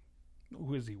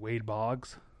 who is he? Wade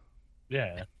Boggs.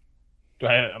 Yeah,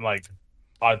 I'm like,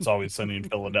 It's Always Sunny in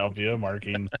Philadelphia,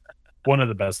 marking one of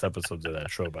the best episodes of that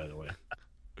show, by the way.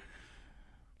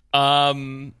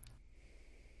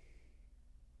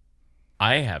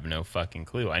 I have no fucking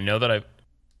clue. I know that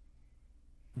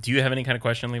Do you have any kind of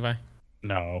question, Levi?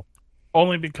 No,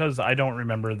 only because I don't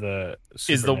remember the.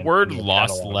 Is the Super word Nintendo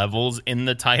Lost catalog. Levels in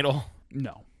the title?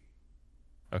 No.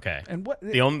 Okay. And what?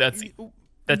 The only that's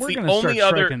we're the gonna only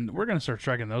start other. striking- We're gonna start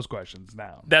striking those questions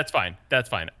now. That's fine. That's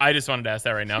fine. I just wanted to ask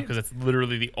that right now because it's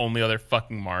literally the only other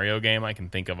fucking Mario game I can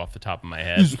think of off the top of my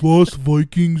head. Is Lost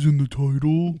Vikings in the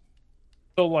title?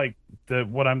 So, like,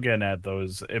 what I'm getting at though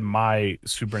is in my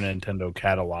Super Nintendo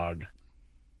catalog,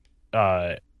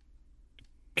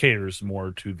 caters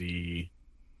more to the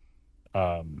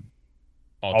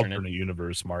alternate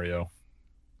universe Mario.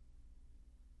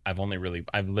 I've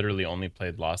literally only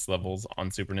played Lost Levels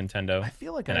on Super Nintendo. I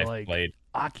feel like and I I've like played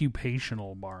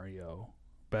occupational Mario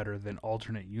better than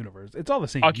alternate universe. It's all the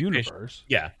same Occupation- universe.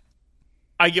 Yeah.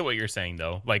 I get what you're saying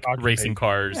though. Like Occupation. racing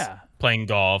cars, Yeah. playing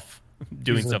golf,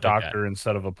 doing He's a stuff like that. doctor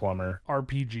instead of a plumber.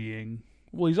 RPGing.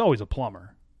 Well, he's always a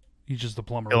plumber. He's just a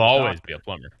plumber. He'll with a always doctor. be a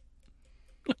plumber.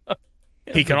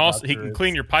 Yeah, He can the also doctor is-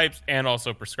 clean your pipes and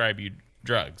also prescribe you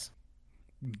drugs.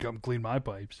 Come clean my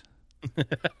pipes.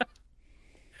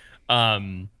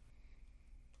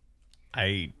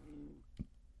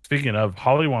 Speaking of,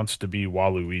 Holly wants to be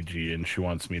Waluigi, and she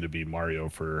wants me to be Mario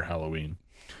for Halloween.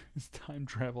 Is time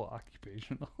travel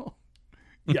occupational?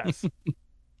 Yes.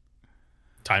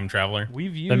 Time traveler.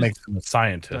 We've That used makes him a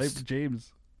scientist.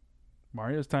 James.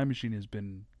 Mario's Time Machine has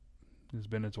been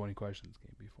a 20 questions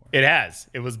game before. It has.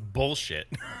 It was bullshit.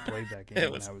 I played that game. It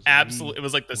when was I was absolute. It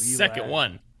was like the wee second lad.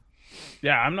 one.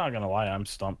 Yeah, I'm not gonna lie, I'm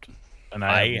stumped, and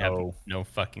I I have have no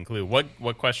fucking clue. What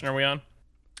question are we on?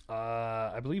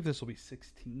 I believe this will be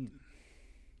 16.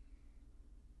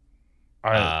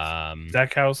 All right, Um,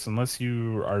 Deckhouse. Unless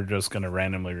you are just gonna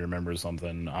randomly remember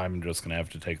something, I'm just gonna have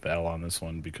to take the L on this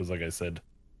one because, like I said,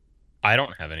 I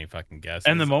don't have any fucking guesses.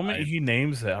 and the moment I- he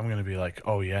names it, I'm gonna be like,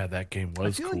 "Oh yeah, that game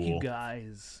was I feel cool." like you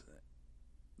guys,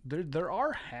 there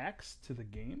are hacks to the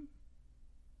game.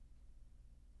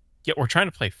 yeah, we're trying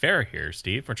to play fair here,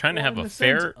 Steve. We're trying to Well, have in a the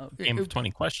fair sense of- game of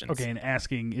 20 questions. Okay, and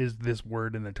asking is this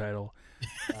word in the title.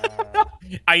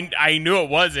 I knew it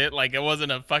wasn't. Like, it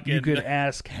wasn't a fucking. You could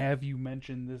ask, have you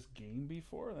mentioned this game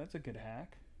before? That's a good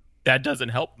hack. That doesn't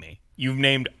help me. You've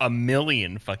named a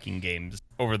million fucking games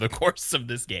over the course of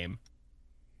this game.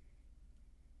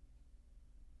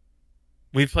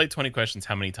 We've played 20 questions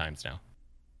how many times now?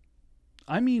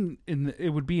 I mean, it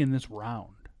would be in this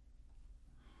round.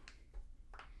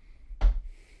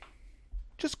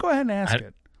 Just go ahead and ask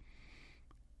it.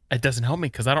 It doesn't help me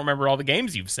because I don't remember all the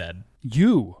games you've said.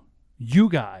 You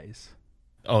guys,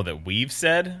 Oh, that we've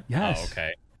said? Yes. Oh,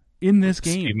 okay. in this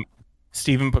game.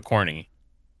 Stephen Picorni.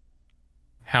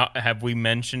 How have we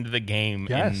mentioned the game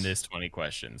Yes. in this 20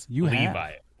 questions? You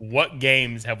Levi, have. what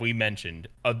games have we mentioned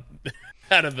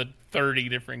out of the 30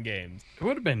 different games? It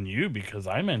would have been you because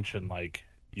I mentioned like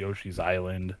Yoshi's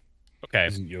Island. Okay.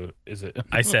 Is it?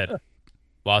 I said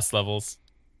Lost Levels.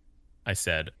 I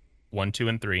said 1, 2,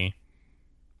 and 3.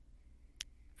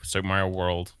 Super Mario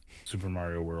World. Super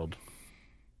Mario World.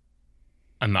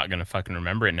 I'm not gonna fucking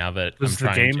remember it now that Does I'm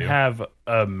the trying game to. have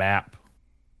a map?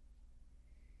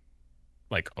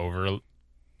 Like over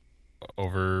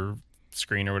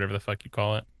screen or whatever the fuck you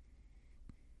call it.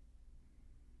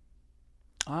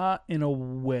 In a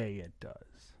way, it does.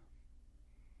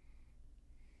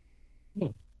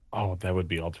 Oh, that would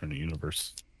be alternate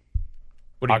universe.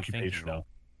 What are you thinking? Occupational. Though?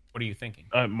 What are you thinking?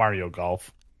 Mario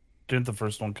Golf. Didn't the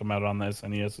first one come out on the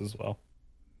SNES as well?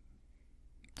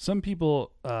 Some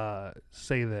people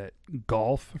say that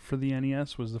Golf for the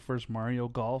NES was the first Mario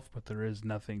Golf, but there is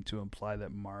nothing to imply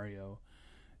that Mario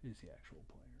is the actual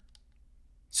player.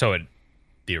 So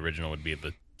the original would be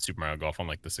the Super Mario Golf on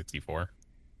like the 64.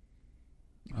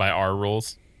 By our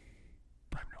rules.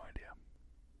 I have no idea.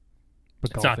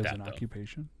 But It's golf not is that, an though.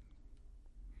 occupation.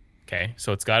 Okay,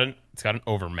 so it's got an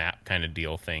overmap kind of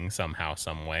deal thing somehow,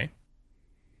 some way.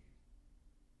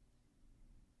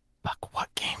 Fuck,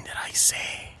 what game did I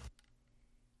say.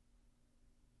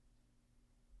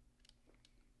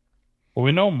 Well,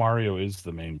 we know Mario is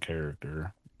the main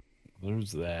character.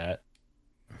 There's that.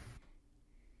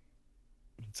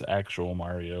 It's actual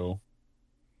Mario.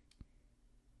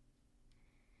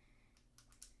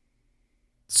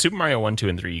 Super Mario 1, 2,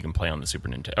 and 3 you can play on the Super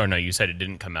Nintendo. Oh, no, you said it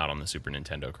didn't come out on the Super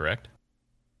Nintendo, correct?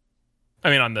 I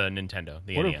mean, on the Nintendo,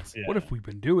 the NES. What have we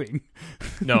been doing?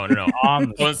 No. On the I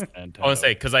want Super to Nintendo.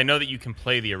 say, because I know that you can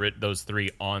play those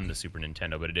 3 on the Super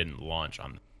Nintendo, but it didn't launch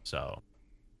on them. So,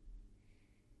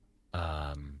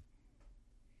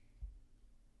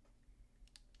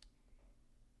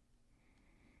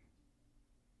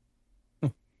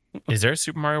 is there a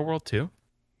Super Mario World 2?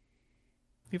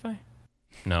 Levi?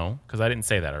 No, because I didn't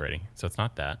say that already. So it's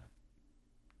not that.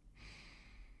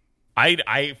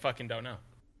 I fucking don't know.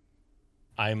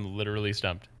 I'm literally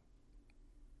stumped.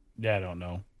 Yeah, I don't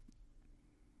know.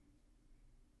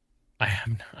 I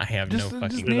have Just no fucking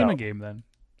just clue. name a game then.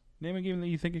 Name a game that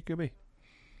you think it could be.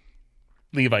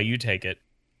 Levi, you take it.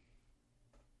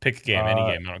 Pick a game, any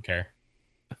game. I don't care.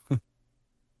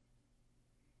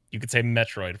 You could say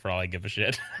Metroid for all I give a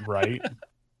shit. Right?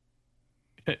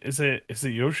 Is it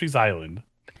Yoshi's Island?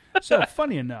 So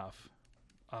funny enough,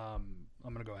 I'm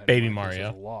gonna go ahead. Baby and mark this Mario.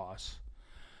 as a loss.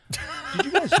 Did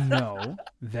you guys know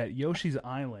that Yoshi's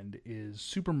Island is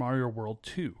Super Mario World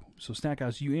 2? So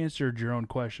Snackhouse, you answered your own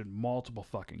question multiple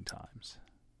fucking times.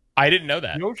 I didn't know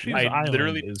that. Yoshi's I Island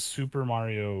literally is Super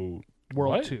Mario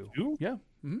World what? 2. 2? Yeah.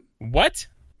 What?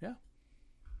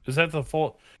 Is that the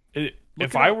full? If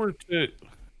it I up. were to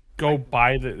go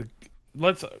buy the,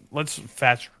 let's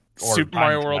fast or Super time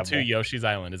Mario World 2 travel. Yoshi's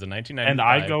Island is a 1995 And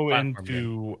I go platform game.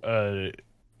 into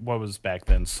what was back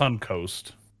then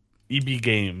Suncoast, EB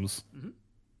Games,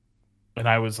 and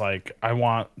I was like, I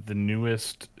want the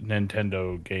newest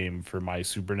Nintendo game for my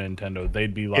Super Nintendo.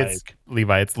 They'd be like,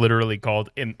 Levi, it's literally called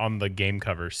on the game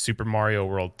cover Super Mario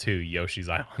World 2 Yoshi's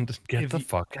Island. get If the you-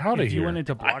 fuck out of If you here. went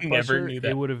into I never Blockbuster, knew that.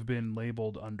 it would have been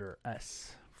labeled under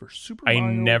S for Super I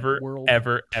Mario never, World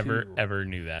ever, 2. ever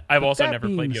knew that. I've But also that never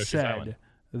played being Yoshi's said, Island.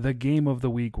 The game of the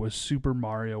week was Super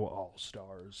Mario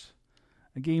All-Stars,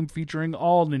 a game featuring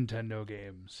all Nintendo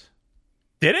games.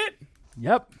 Did it?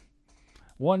 Yep.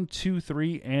 1, 2,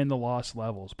 3, and the Lost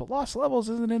Levels. But Lost Levels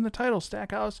isn't in the title,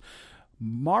 Stackhouse.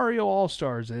 Mario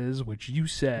All-Stars is, which you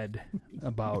said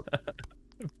about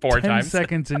 4 10 times.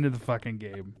 seconds into the fucking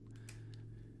game.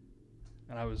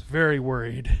 And I was very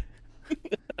worried.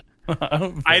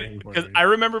 Because I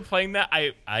remember playing that.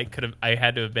 I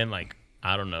had to have been like,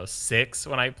 I don't know, 6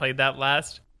 when I played that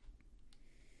last.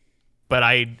 But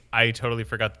I totally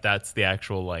forgot that that's the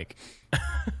actual like.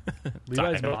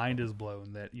 Levi's title. mind is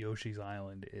blown that Yoshi's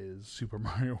Island is Super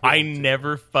Mario World. I 2.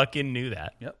 never fucking knew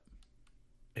that. Yep.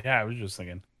 Yeah, I was just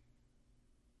thinking.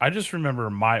 I just remember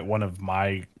one of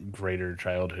my greater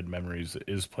childhood memories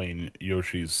is playing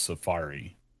Yoshi's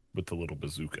Safari with the little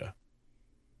bazooka.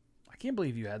 I can't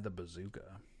believe you had the bazooka.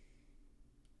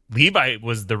 Levi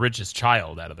was the richest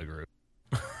child out of the group.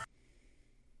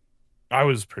 I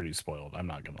was pretty spoiled. I'm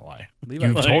not gonna lie. Levi,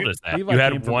 You Like, told us that. Levi You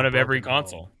came had from one a of every broken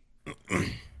home. console.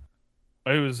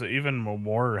 It was even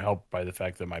more helped by the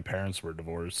fact that my parents were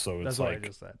divorced. So it's That's what I like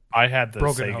just said. I had the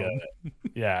Broken Sega. home.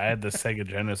 Yeah, I had the Sega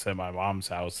Genesis at my mom's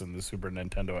house and the Super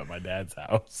Nintendo at my dad's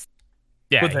house.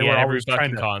 Yeah, But they he were had every always trying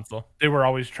fucking to- console. They were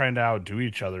always trying to outdo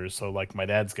each other. So like my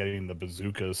dad's getting the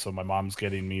bazooka, so my mom's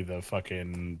getting me the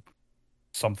fucking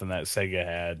something that Sega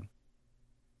had.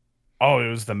 Oh, it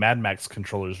was the Mad Max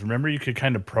controllers. Remember, you could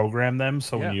kind of program them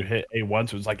so Yeah. when you hit A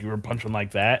once, it was like you were punching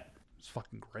like that. It's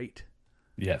fucking great.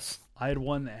 Yes. I had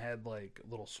one that had like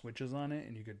little switches on it,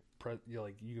 and you could press, you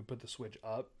could put the switch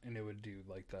up, and it would do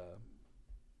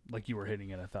like you were hitting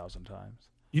it 1,000 times.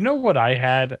 You know what I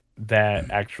had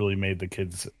that actually made the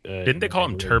kids? Didn't they call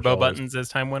them really turbo jealous? buttons as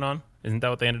time went on? Isn't that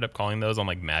what they ended up calling those on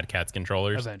like Mad Catz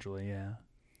controllers? Eventually, yeah.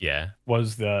 Yeah.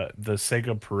 Was the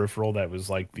Sega peripheral that was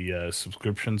like the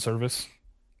subscription service,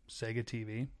 Sega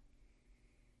TV.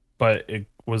 but it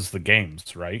was the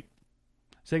games, right?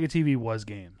 Sega TV was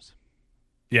games.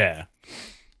 Yeah.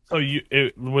 So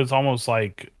it was almost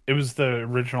like it was the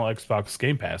original Xbox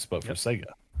Game Pass, but for Sega.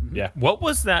 Yeah. What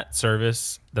was that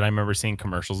service that I remember seeing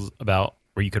commercials about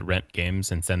where you could rent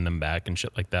games and send them back and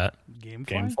shit like that? Gamefly.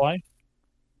 GameFly.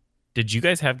 Did you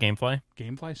guys have GameFly?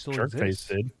 Gamefly still Sharkface exists.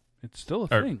 did. It's still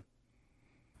a Or- thing.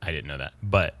 I didn't know that.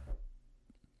 But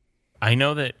I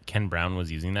know that Ken Brown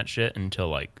was using that shit until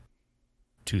like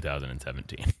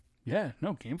 2017. Yeah,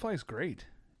 no, Gamefly is great.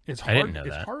 It's I hard. didn't know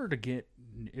it's that. harder to get.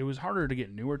 It was harder to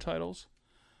get newer titles.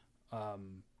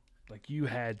 Like you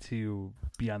had to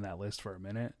be on that list for a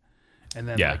minute, and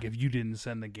then Yeah. like if you didn't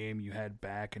send the game you had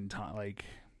back in time, like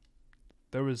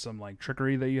There was some like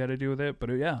trickery that you had to do with it, but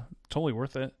yeah, totally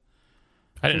worth it.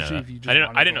 I didn't know Especially that. if you just I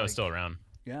wanted didn't to, know it was like- still around.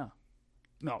 Yeah.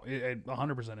 No, it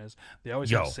 100% is. They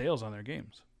always Yo. have sales on their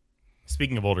games.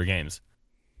 Speaking of older games,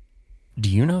 do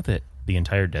you know that the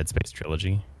entire Dead Space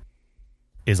trilogy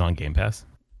is on Game Pass?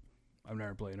 I've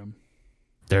never played them.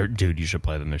 Dude, you should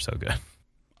play them. They're so good.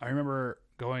 I remember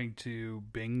going to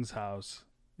Bing's house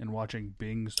and watching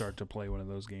Bing start to play one of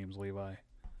those games, Levi.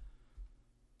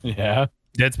 Yeah.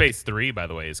 Dead Space 3, by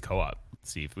the way, is co-op.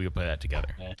 Let's see if we can play that together.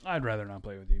 I'd rather not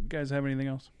play with you. You guys have anything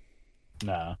else?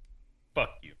 Nah. Fuck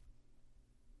you.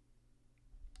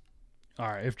 All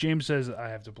right. If James says I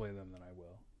have to play them, then I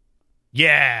will.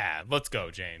 Yeah, let's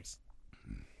go, James.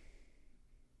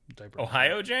 Diaper.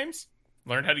 Ohio, James?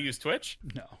 Learned how to use Twitch?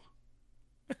 No.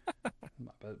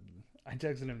 But I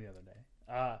texted him the other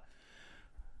day.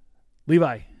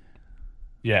 Levi,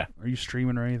 Yeah. are you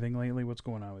streaming or anything lately? What's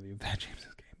going on with you? That James's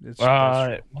game. It's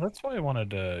Well, that's why I wanted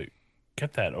to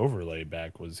get that overlay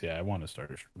back. I want to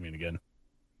start streaming again.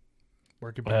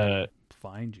 where can people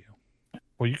find you?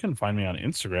 Well, you can find me on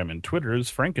Instagram and Twitter as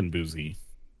Frankenboozy.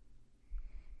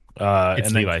 It's and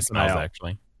then Levi keep an Smells, eye out.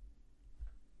 actually.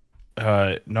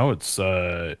 No, it's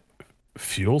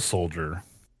Fuel Soldier.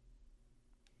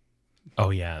 Oh,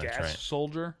 yeah, that's Gas right.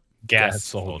 Soldier? Gas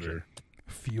Soldier.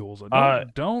 Fuels.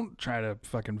 Don't try to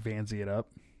fucking fancy it up.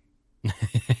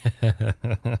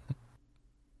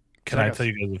 Can I tell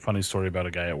you guys a funny story about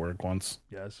a guy at work once?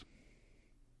 Yes.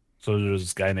 So there's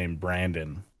this guy named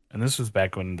Brandon. And this was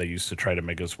back when they used to try to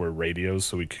make us wear radios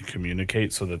so we could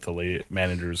communicate so that the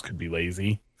managers could be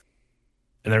lazy.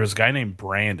 And there was a guy named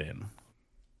Brandon.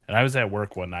 And I was at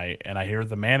work one night and I hear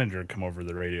the manager come over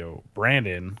the radio.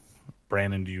 Brandon,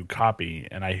 do you copy?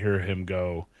 And I hear him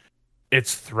go,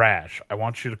 "It's Thrash. I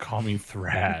want you to call me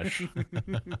Thrash." and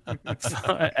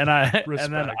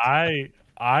then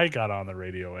I got on the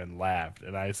radio and laughed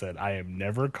and I said, "I am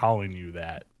never calling you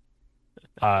that."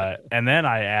 And then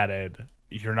I added,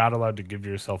 "You're not allowed to give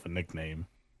yourself a nickname."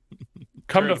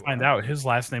 Come to find out, his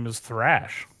last name is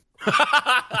Thrash.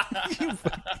 I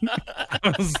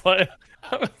was like,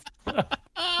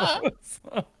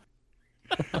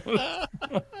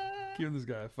 Giving this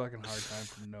guy a fucking hard time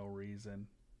for no reason.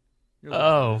 You're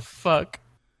Oh, fuck.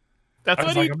 That's I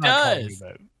was what like, he I'm not calling you does.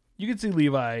 that. You can see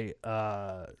Levi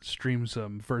stream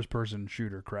some first-person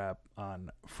shooter crap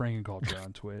on Frankenculture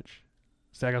on Twitch.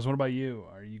 Stackhouse, what about you?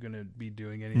 Are you going to be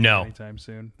doing anything No. anytime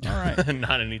soon? All right.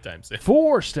 Not anytime soon.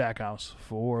 For Stackhouse,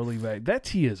 for Levi. That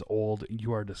tea is old.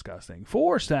 You are disgusting.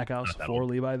 For Stackhouse, Not that for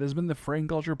old. Levi. This has been the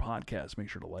Frankenculture Podcast. Make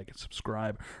sure to like and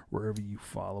subscribe wherever you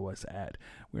follow us at.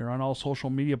 We are on all social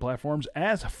media platforms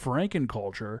as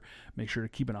Frankenculture. Make sure to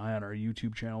keep an eye on our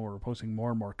YouTube channel where we're posting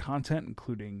more and more content,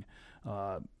 including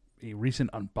a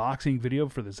recent unboxing video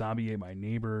for the Zombie Ate My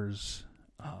Neighbors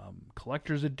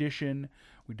collector's edition.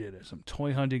 We did some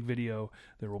toy hunting video.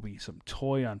 There will be some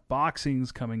toy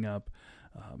unboxings coming up.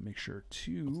 Make sure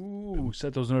to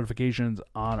set those notifications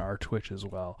on our Twitch as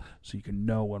well so you can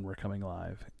know when we're coming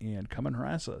live and come and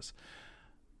harass us.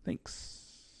 Thanks.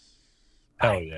 Hell yeah.